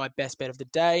again my best bet of the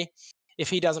day. If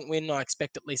he doesn't win, I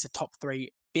expect at least a top 3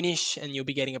 finish, and you'll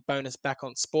be getting a bonus back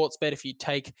on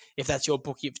Sportsbet if that's your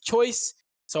bookie of choice.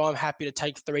 So I'm happy to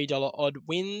take $3 odd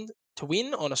win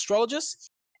on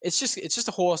Astrologist. It's just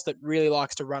a horse that really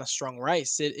likes to run a strong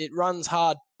race. It runs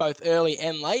hard both early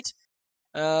and late.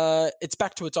 It's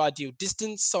back to its ideal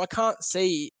distance, so I can't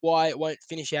see why it won't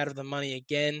finish out of the money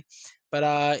again.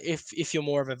 But if you're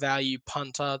more of a value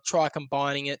punter, try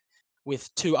combining it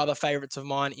with 2 other favourites of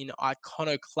mine in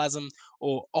Iconoclasm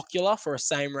or Ocular for a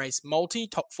same race multi,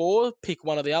 top 4. Pick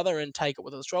one or the other and take it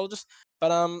with an Astrologist.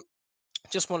 But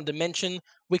just wanted to mention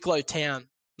Wicklow Town.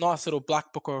 Nice little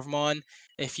black booker of mine.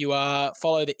 If you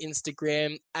follow the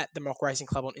Instagram at the Mock Racing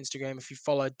Club on Instagram, if you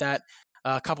followed that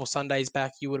a couple Sundays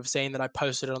back, you would have seen that I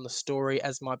posted it on the story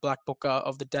as my black booker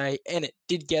of the day, and it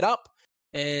did get up.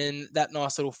 And that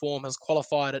nice little form has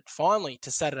qualified it finally to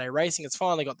Saturday racing. It's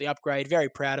finally got the upgrade. Very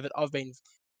proud of it. I've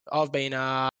been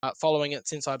following it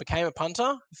since I became a punter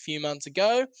a few months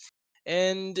ago.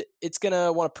 And it's going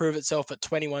to want to prove itself at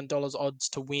 $21 odds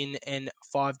to win and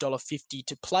 $5.50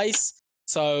 to place.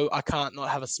 So I can't not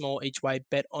have a small each way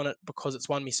bet on it, because it's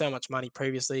won me so much money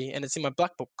previously, and it's in my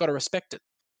black book. Got to respect it.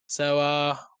 So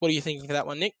what are you thinking for that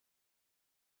one, Nick?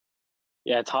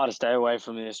 Yeah, it's hard to stay away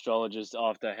from the Astrologist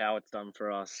after how it's done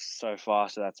for us so far,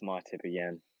 so that's my tip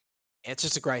again. It's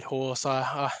just a great horse.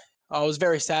 I was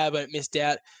very sad when it missed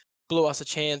out. Blew us a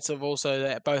chance of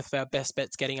also both of our best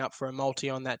bets getting up for a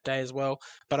multi on that day as well.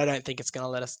 But I don't think it's going to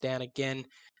let us down again.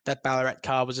 That Ballarat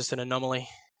car was just an anomaly.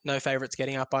 No favourites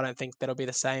getting up. I don't think that'll be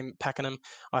the same Pakenham.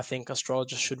 I think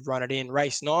Astrologist should run it in.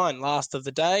 Race 9, last of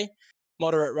the day.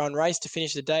 Moderate run race to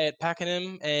finish the day at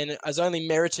Pakenham, and as only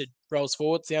Merited rolls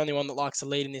forward. It's the only one that likes to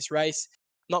lead in this race.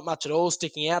 Not much at all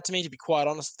sticking out to me, to be quite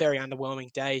honest. Very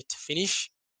underwhelming day to finish.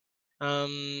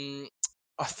 I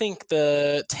think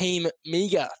the Team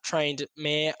Meager trained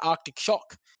mare Arctic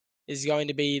Shock is going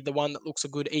to be the one that looks a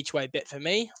good each way bet for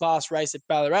me. Last race at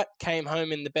Ballarat, came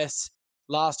home in the best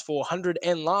last 400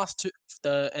 and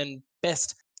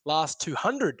best last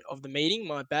 200 of the meeting.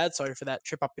 My bad, sorry for that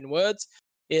trip up in words.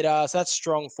 So that's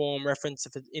strong form reference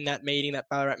in that meeting, that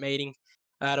Ballarat meeting.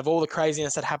 Out of all the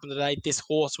craziness that happened today, this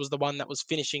horse was the one that was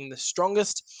finishing the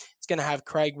strongest. It's going to have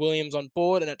Craig Williams on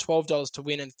board, and at $12 to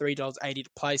win and $3.80 to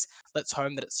place. Let's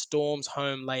hope that it storms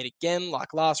home late again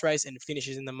like last race and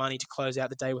finishes in the money to close out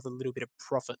the day with a little bit of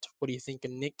profit. What are you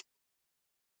thinking, Nick?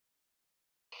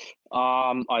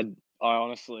 I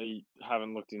honestly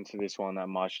haven't looked into this one that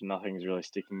much. Nothing's really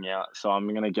sticking out. So I'm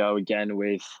going to go again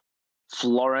with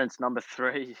Florence, number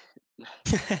 3.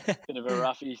 Bit of a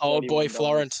roughie. Old boy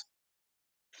Florent.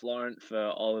 Florent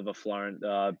for Oliver Florent.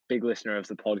 Big listener of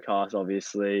the podcast,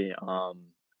 obviously.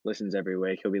 Listens every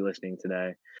week. He'll be listening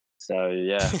today. So,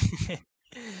 yeah.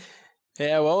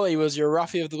 Yeah, well, he was your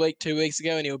roughie of the week 2 weeks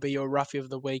ago, and he'll be your roughie of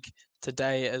the week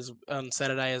today on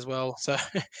Saturday as well. So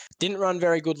didn't run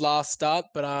very good last start,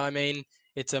 but I mean,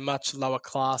 it's a much lower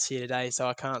class here today, so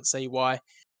I can't see why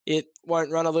it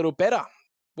won't run a little better.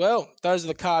 Well, those are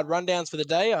the card rundowns for the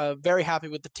day. I'm very happy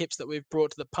with the tips that we've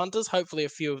brought to the punters. Hopefully a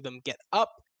few of them get up.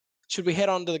 Should we head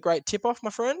on to the great tip-off, my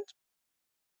friend?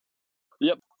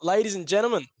 Yep. Ladies and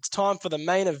gentlemen, it's time for the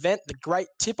main event, the great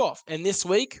tip-off. And this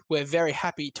week, we're very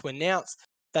happy to announce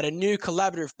that a new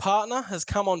collaborative partner has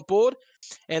come on board.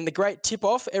 And the great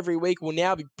tip-off every week will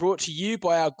now be brought to you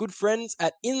by our good friends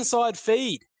at Inside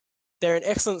Feed. They're an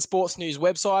excellent sports news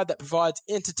website that provides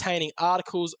entertaining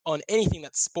articles on anything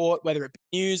that's sport, whether it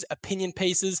be news, opinion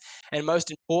pieces, and most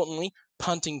importantly,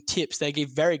 punting tips. They give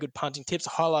very good punting tips.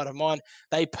 A highlight of mine,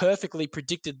 they perfectly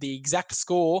predicted the exact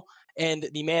score and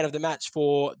the man of the match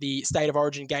for the State of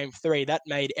Origin Game 3. That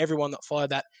made everyone that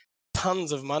followed that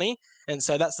tons of money. And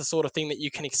so that's the sort of thing that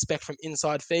you can expect from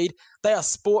Inside Feed. They are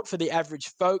sport for the average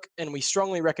folk, and we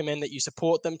strongly recommend that you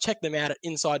support them. Check them out at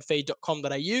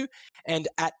insidefeed.com.au and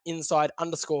at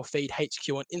inside_feed HQ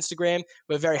on Instagram.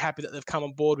 We're very happy that they've come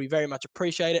on board. We very much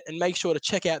appreciate it. And make sure to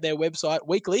check out their website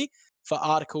weekly for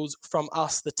articles from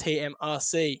us, the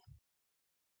TMRC.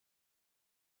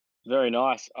 Very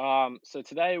nice. So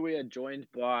today we are joined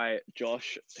by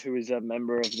Josh, who is a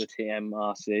member of the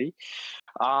TMRC.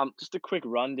 Just a quick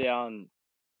rundown.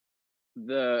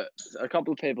 A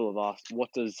couple of people have asked, what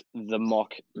does the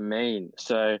mock mean?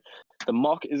 So the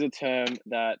mock is a term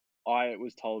that I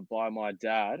was told by my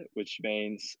dad, which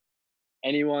means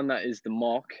anyone that is the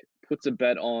mock puts a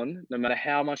bet on, no matter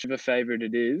how much of a favourite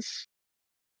it is,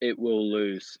 it will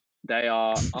lose. They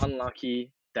are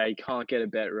unlucky. They can't get a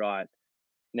bet right.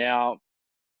 Now,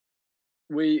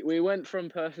 we went from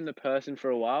person to person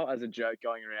for a while as a joke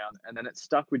going around, and then it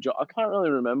stuck with Josh. I can't really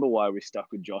remember why we stuck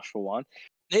with Josh for one.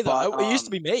 Neither. But, it used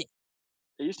to be me.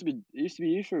 It used to be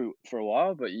you for a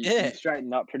while, but you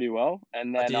straightened up pretty well.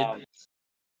 And then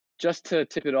just to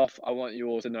tip it off, I want you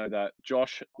all to know that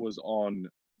Josh was on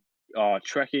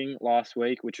trekking last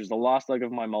week, which was the last leg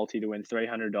of my multi to win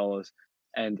 $300.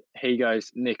 And he goes,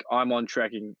 Nick, I'm on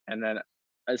trekking. And then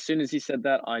as soon as he said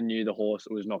that, I knew the horse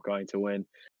was not going to win.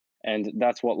 And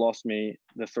that's what lost me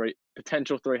the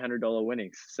potential $300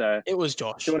 winnings. So it was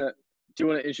Josh. Do you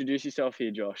want to introduce yourself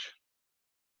here, Josh?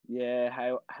 Yeah,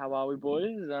 how are we,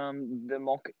 boys? The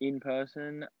mock in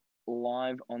person,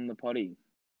 live on the potty.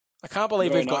 I can't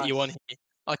believe we've got you on here.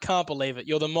 I can't believe it.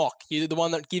 You're the mock. You're the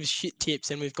one that gives shit tips,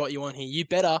 and we've got you on here. You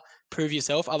better prove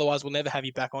yourself, otherwise we'll never have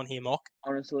you back on here, mock.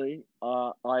 Honestly,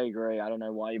 I agree. I don't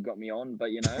know why you've got me on, but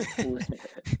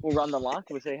we'll run the luck.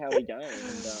 We'll see how we go,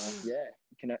 and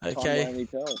time will only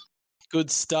tell.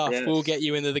 Good stuff. Yes. We'll get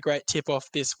you into the great tip-off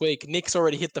this week. Nick's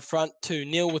already hit the front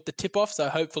 2-0 with the tip-off, so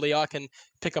hopefully I can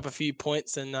pick up a few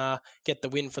points and get the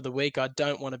win for the week. I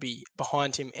don't want to be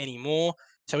behind him anymore.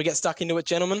 Shall we get stuck into it,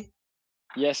 gentlemen?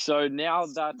 Yes, so now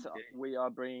that we are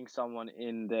bringing someone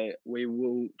in there, we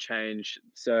will change.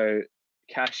 So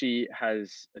Kashi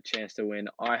has a chance to win.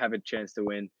 I have a chance to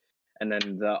win. And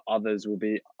then the others will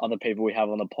be other people we have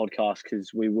on the podcast,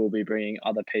 because we will be bringing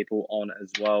other people on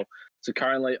as well. So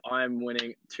currently I'm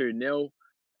winning 2-0,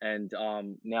 and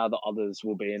now the others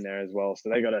will be in there as well. So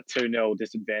they got a 2-0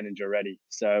 disadvantage already.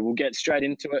 So we'll get straight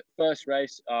into it. First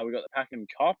race, we got the Pakenham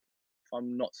Cup, if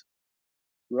I'm not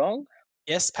wrong.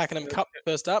 Yes, Pakenham Cup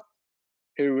first up.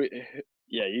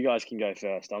 Yeah, you guys can go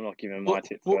first. I'm not giving my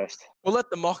tip first. We'll let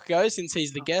the mock go since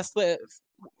he's the guest.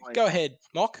 Go ahead,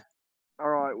 mock. All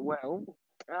right, well,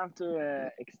 after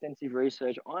extensive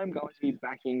research, I'm going to be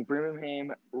backing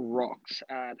Birmingham Rocks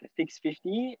at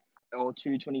 $6.50 or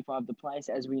 $2.25 the place.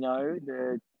 As we know,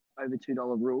 the over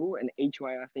 $2 rule, and each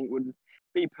way I think would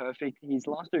be perfect. His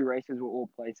last 2 races were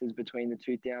all places between the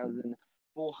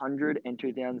 2,400 and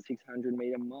 2,600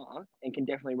 meter mark, and can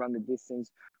definitely run the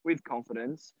distance with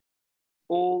confidence.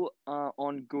 All are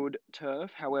on good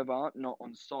turf, however, not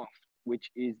on soft,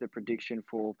 which is the prediction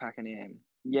for Pakenham.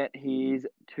 Yet he's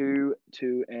 2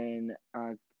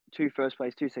 first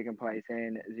place, 2 second place,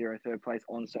 and 0 third place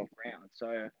on soft ground.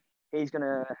 So he's going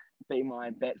to be my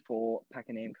bet for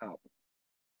Pakenham Cup.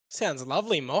 Sounds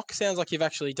lovely, Mock. Sounds like you've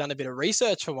actually done a bit of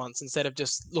research for once instead of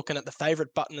just looking at the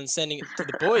favourite button and sending it to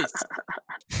the boys.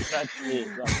 That's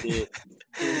it.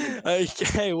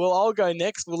 Okay, well, I'll go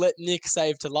next. We'll let Nick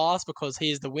save to last because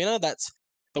he's the winner. That's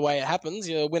the way it happens.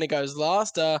 The winner goes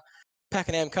last.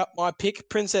 Pakenham Cup, my pick,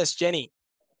 Princess Jenny.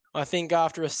 I think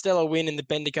after a stellar win in the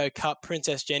Bendigo Cup,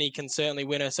 Princess Jenny can certainly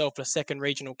win herself a second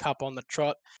regional cup on the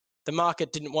trot. The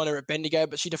market didn't want her at Bendigo,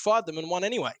 but she defied them and won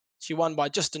anyway. She won by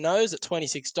just a nose at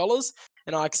 $26,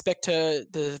 and I expect her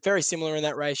very similar in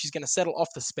that race. She's going to settle off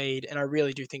the speed, and I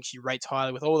really do think she rates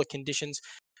highly with all the conditions.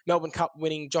 Melbourne Cup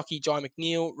winning jockey Jai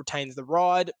McNeil retains the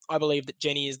ride. I believe that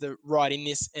Jenny is the ride in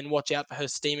this, and watch out for her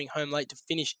steaming home late to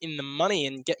finish in the money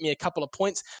and get me a couple of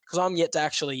points, because I'm yet to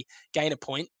actually gain a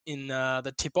point in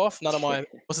the tip-off. None of my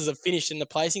horses have finished in the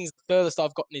placings. The furthest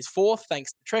I've gotten is 4th,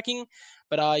 thanks to trekking.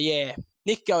 But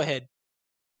Nick, go ahead.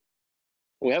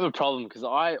 We have a problem because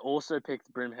I also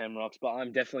picked Birmingham Rocks, but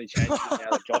I'm definitely changing it now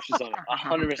that Josh is on it.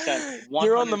 100%.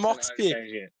 You're on the Mox pick.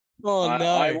 Oh, I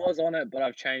no. was on it, but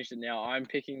I've changed it now. I'm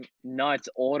picking Knight's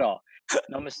Order.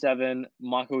 Number 7,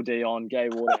 Michael Dion, Gay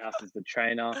Waterhouse is the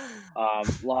trainer.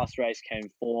 Last race came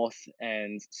fourth,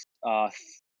 and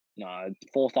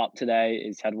fourth up today.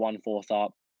 He's had one fourth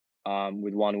up,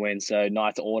 with one win. So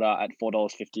Knight's Order at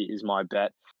 $4.50 is my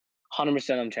bet.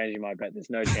 100% I'm changing my bet. There's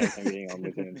no chance I'm getting on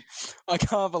with him. I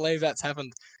can't believe that's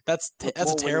happened. That's a More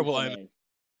winning terrible for omen. me.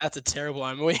 That's a terrible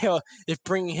omen. If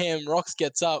Birmingham Rocks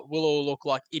gets up, we'll all look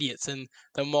like idiots, and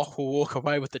the mock will walk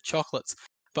away with the chocolates.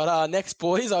 But next,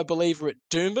 boys, I believe we're at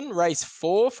Doomben, race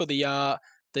 4 for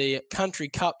the Country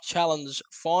Cup Challenge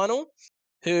final.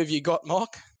 Who have you got,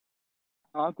 Mock?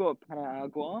 I've got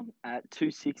Paniagua at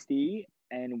 260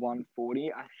 and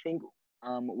 140. I think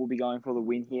we'll be going for the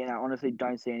win here. And I honestly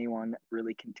don't see anyone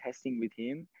really contesting with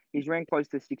him. He's ran close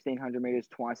to 1,600 meters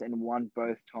twice and won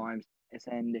both times,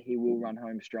 and he will run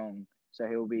home strong. So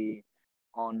he'll be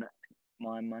on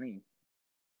my money.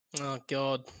 Oh,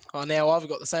 God. Oh, now I've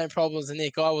got the same problems as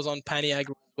Nick. I was on Paniagua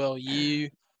as well. You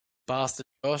bastard,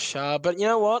 Josh. But you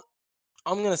know what?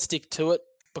 I'm going to stick to it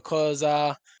because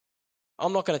I'm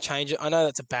not going to change it. I know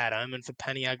that's a bad omen for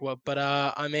Paniagua, but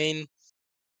I mean,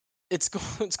 it's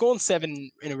gone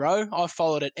 7 in a row. I've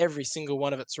followed it every single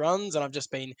one of its runs, and I've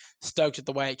just been stoked at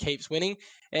the way it keeps winning.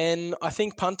 And I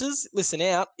think punters, listen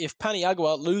out. If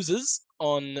Paniagua loses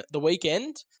on the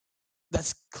weekend,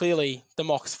 that's clearly the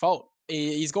Mock's fault.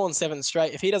 He's gone 7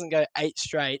 straight. If he doesn't go 8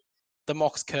 straight, the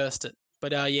Mock's cursed it.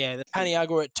 But yeah, the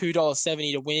Paniagua at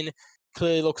 $2.70 to win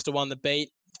clearly looks to won the beat.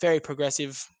 Very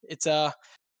progressive. It's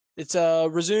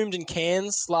resumed in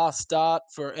Cairns last start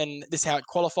and this is how it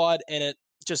qualified, and it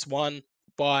just won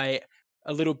by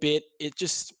a little bit. It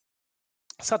just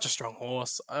such a strong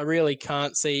horse. I really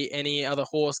can't see any other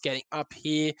horse getting up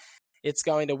here. It's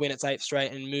going to win its 8th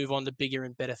straight and move on to bigger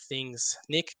and better things.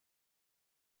 Nick?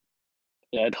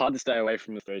 Yeah, it's hard to stay away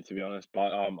from the 3, to be honest.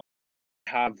 But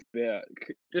just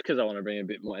because I want to bring a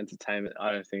bit more entertainment.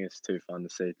 I don't think it's too fun to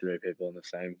see 3 people in the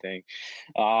same thing.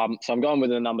 So I'm going with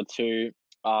the number 2,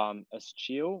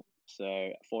 Escheal. So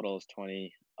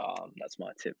 $4.20. That's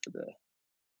my tip for the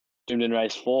Doomden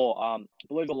race 4. I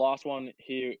believe the last one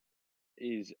here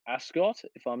is Ascot,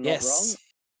 if I'm not wrong.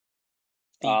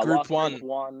 The Group Group 1.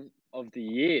 1 of the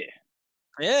year.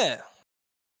 Yeah.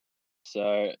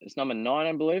 So it's number 9,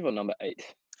 I believe, or number 8.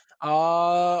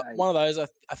 One of those.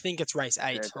 I think it's race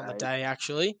 8 it's on the 8. day,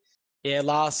 actually. Yeah,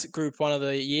 last Group 1 of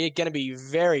the year. Going to be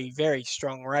very, very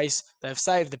strong race. They've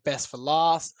saved the best for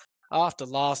last. After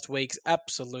last week's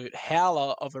absolute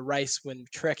howler of a race when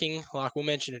trekking, like we'll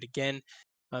mention it again.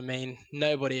 I mean,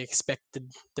 nobody expected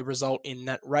the result in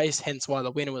that race, hence why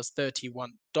the winner was $31.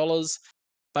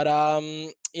 But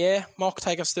yeah, Mock,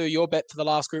 take us through your bet for the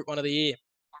last Group 1 of the year.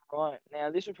 Right. Now,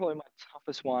 this was probably my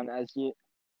toughest one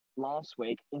last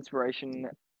week.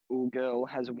 Inspirational Girl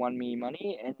has won me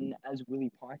money, and as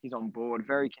Willie Pike is on board,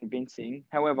 very convincing.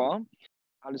 However,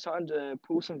 I decided to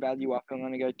pull some value up. I'm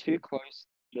going to go Too Close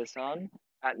to the Sun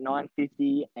at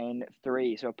 950 and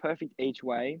 3. So a perfect each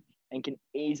way, and can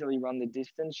easily run the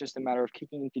distance. Just a matter of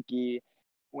kicking into gear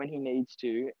when he needs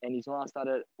to. And his last start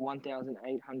at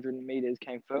 1,800 meters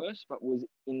came first, but was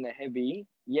in the heavy,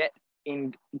 yet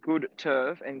in good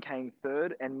turf, and came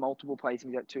third, and multiple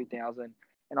placings at 2,000.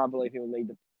 And I believe he'll lead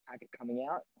the packet coming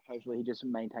out. Hopefully he just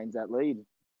maintains that lead.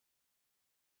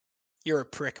 You're a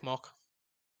prick, Mock.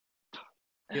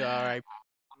 You are a. I'm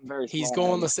very He's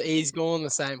smart, gone the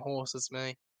same horse as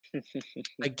me.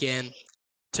 Again,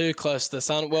 Too Close to the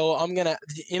Sun. Well,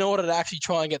 in order to actually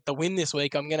try and get the win this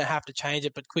week, I'm gonna have to change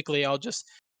it. But quickly, I'll just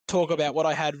talk about what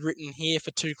I had written here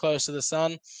for Too Close to the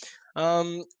Sun.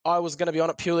 I was going to be on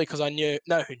it purely because I know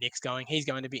who Nick's going. He's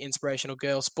going to be Inspirational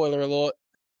Girl. Spoiler alert.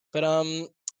 But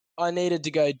I needed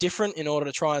to go different in order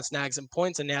to try and snag some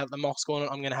points. And now that the Mock's gone,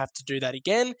 I'm going to have to do that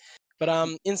again. But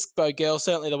Inspo Girl,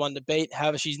 certainly the one to beat.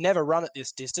 However, she's never run at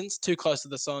this distance. Too Close to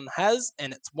the Sun has,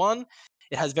 and it's won.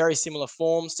 It has very similar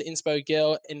forms to Inspo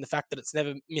Girl in the fact that it's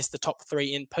never missed the top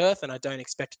 3 in Perth, and I don't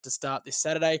expect it to start this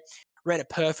Saturday. Ran a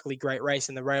perfectly great race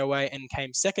in the railway and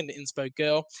came second to Inspo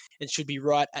Girl and should be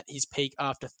right at his peak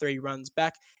after 3 runs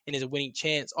back and is a winning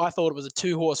chance. I thought it was a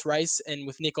 2-horse race, and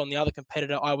with Nick on the other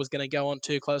competitor, I was going to go on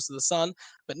Too Close to the Sun.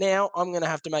 But now I'm going to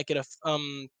have to make it a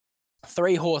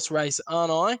 3-horse race,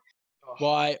 aren't I? Oh.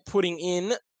 By putting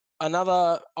in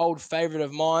another old favourite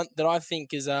of mine that I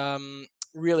think is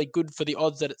really good for the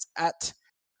odds that it's at.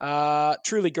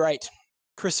 Truly Great.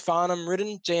 Chris Farnham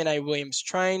ridden, G&A Williams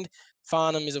trained.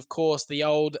 Farnham is, of course, the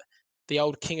old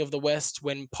king of the West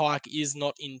when Pike is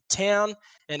not in town,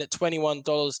 and at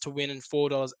 $21 to win and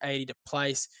 $4.80 to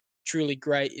place. Truly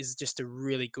Great is just a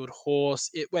really good horse.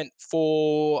 It went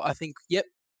for, I think,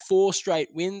 4 straight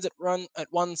wins at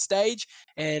one stage,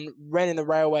 and ran in the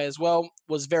railway as well.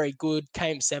 Was very good,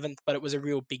 came 7th, but it was a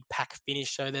real big pack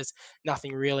finish, so there's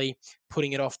nothing really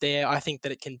putting it off there. I think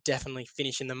that it can definitely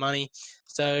finish in the money.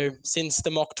 So since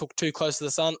the mock took Too Close to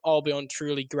the Sun, I'll be on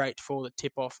Truly Great for the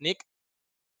tip-off, Nick.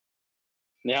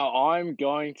 Now I'm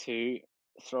going to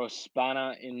throw a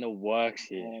spanner in the works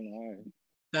here. Oh, no.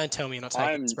 Don't tell me you're not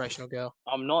taking Inspirational Girl.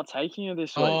 I'm not taking it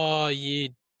this week. Oh, you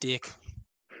dick.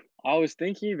 I was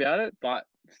thinking about it, but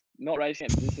not racing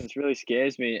at distance really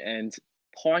scares me. And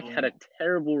Pike had a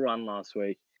terrible run last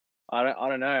week. I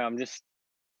don't know.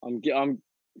 I'm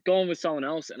going with someone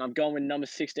else, and I'm going with number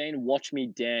 16. Watch Me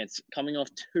Dance, coming off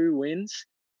 2 wins,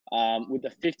 with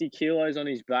the 50 kilos on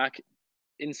his back,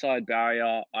 inside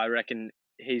barrier. I reckon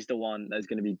he's the one that's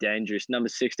going to be dangerous. Number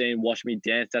 16, Watch Me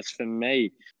Dance. That's for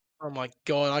me. Oh my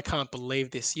God, I can't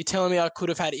believe this. You're telling me I could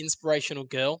have had Inspirational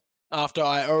Girl after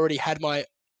I already had my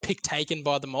pick taken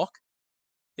by the mock?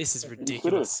 This is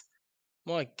ridiculous.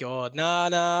 My God.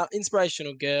 Nah.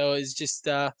 Inspirational Girl is just,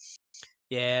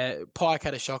 Pike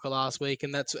had a shocker last week,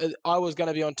 and I was going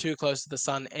to be on Too Close to the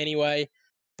Sun anyway.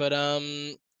 But,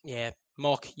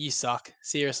 mock, you suck.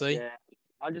 Seriously. Yeah,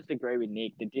 I just agree with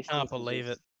Nick. The distance. Can't believe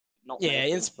it. Not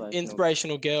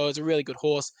Inspirational Girl is a really good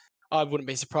horse. I wouldn't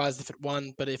be surprised if it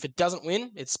won, but if it doesn't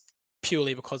win, it's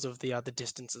purely because of the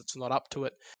distance. It's not up to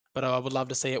it. But I would love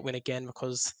to see it win again,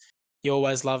 because you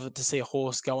always love to see a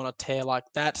horse go on a tear like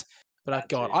that. But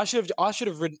God, I should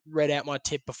have read out my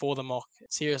tip before the mock.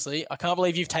 Seriously, I can't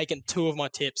believe you've taken 2 of my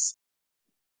tips.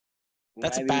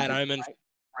 That's a bad omen.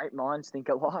 Great minds think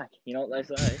alike. You know what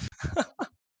they say.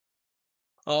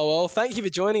 Oh, well, thank you for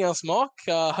joining us, Mock.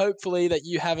 Hopefully that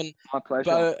you haven't, My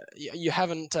pleasure.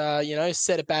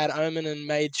 set a bad omen and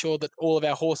made sure that all of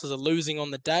our horses are losing on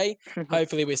the day.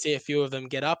 Hopefully we see a few of them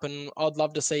get up, and I'd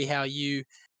love to see how you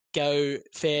go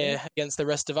fair against the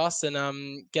rest of us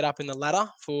and get up in the ladder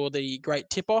for the great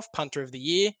tip-off, Punter of the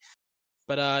Year.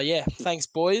 But thanks,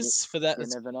 boys, for that. You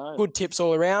never know. Good tips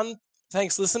all around.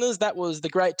 Thanks, listeners. That was the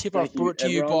great tip-off brought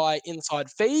to you by Inside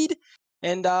Feed.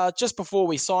 And just before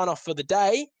we sign off for the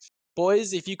day,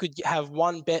 boys, if you could have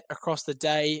one bet across the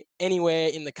day anywhere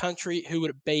in the country, who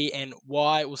would it be and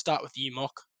why? We'll start with you,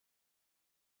 Mock.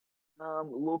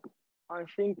 Look, I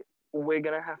think we're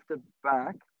going to have to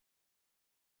back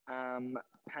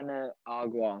Pana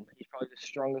Agua. He's probably the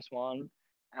strongest one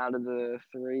out of the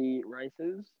 3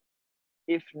 races.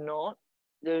 If not,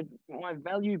 my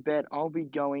value bet I'll be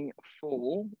going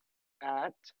for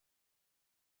at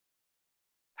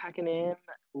Pakenham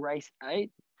race 8,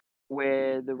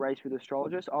 where the race with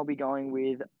astrologist, I'll be going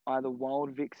with either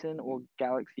Wild Vixen or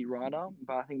Galaxy Rider,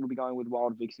 but I think we'll be going with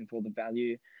Wild Vixen for the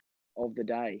value of the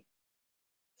day.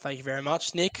 Thank you very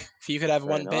much, Nick. If you could have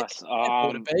one bet,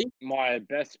 what would it be? My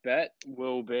best bet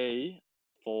will be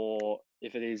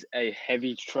if it is a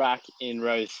heavy track in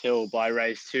Rose Hill by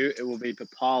race 2, it will be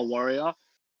Papa Warrior.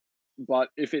 But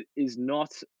if it is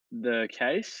not the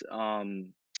case,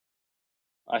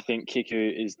 I think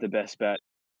Kiku is the best bet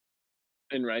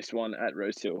in race 1 at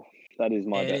Rose Hill. That is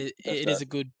my bet. It is a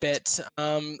good bet.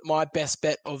 My best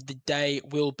bet of the day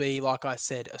will be, like I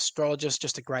said, Astrologist,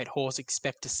 just a great horse.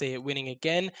 Expect to see it winning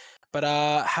again. But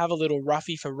have a little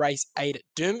roughie for race 8 at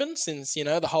Doomben, since,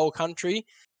 the whole country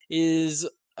is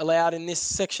allowed in this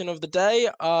section of the day.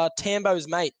 Tambo's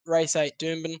Mate, race 8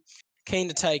 Doomben. Keen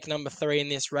to take number 3 in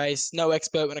this race. No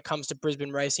expert when it comes to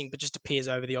Brisbane racing, but just appears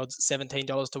over the odds at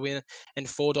 $17 to win and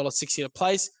 $4.60 to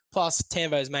place. Plus,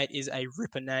 Tambo's Mate is a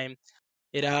ripper name.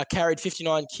 It carried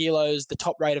 59 kilos, the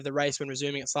top rate of the race when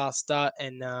resuming its last start,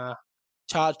 and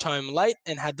charged home late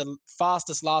and had the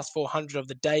fastest last 400 of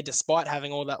the day despite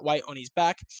having all that weight on his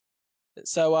back.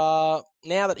 So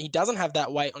now that he doesn't have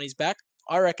that weight on his back,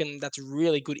 I reckon that's a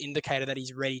really good indicator that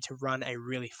he's ready to run a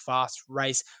really fast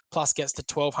race, plus gets to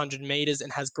 1,200 metres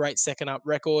and has great second-up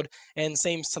record and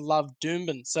seems to love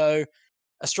Doomben. So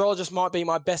Astrologist might be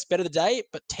my best bet of the day,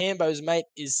 but Tambo's Mate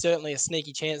is certainly a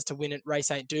sneaky chance to win at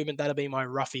race 8 Doomben. That'll be my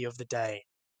roughie of the day.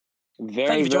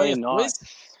 Very, very nice.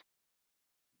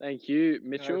 Thank you,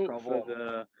 Mitchell, for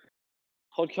the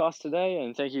podcast today,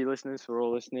 and thank you, listeners, for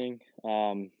all listening.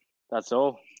 That's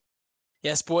all.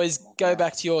 Yes, boys, go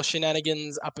back to your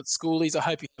shenanigans up at schoolies. I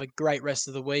hope you have a great rest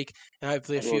of the week, and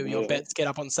hopefully a few of your bets get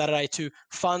up on Saturday to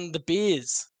fund the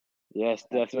beers. Yes,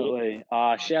 definitely.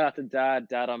 Shout out to Dad.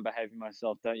 Dad, I'm behaving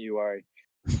myself. Don't you worry.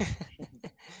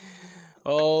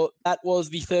 Well, that was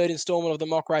the 3rd installment of the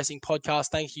Mock Racing Podcast.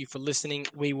 Thank you for listening.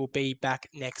 We will be back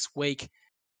next week.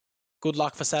 Good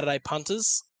luck for Saturday,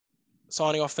 punters.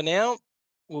 Signing off for now.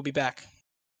 We'll be back.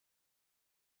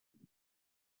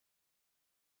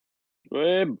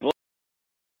 We're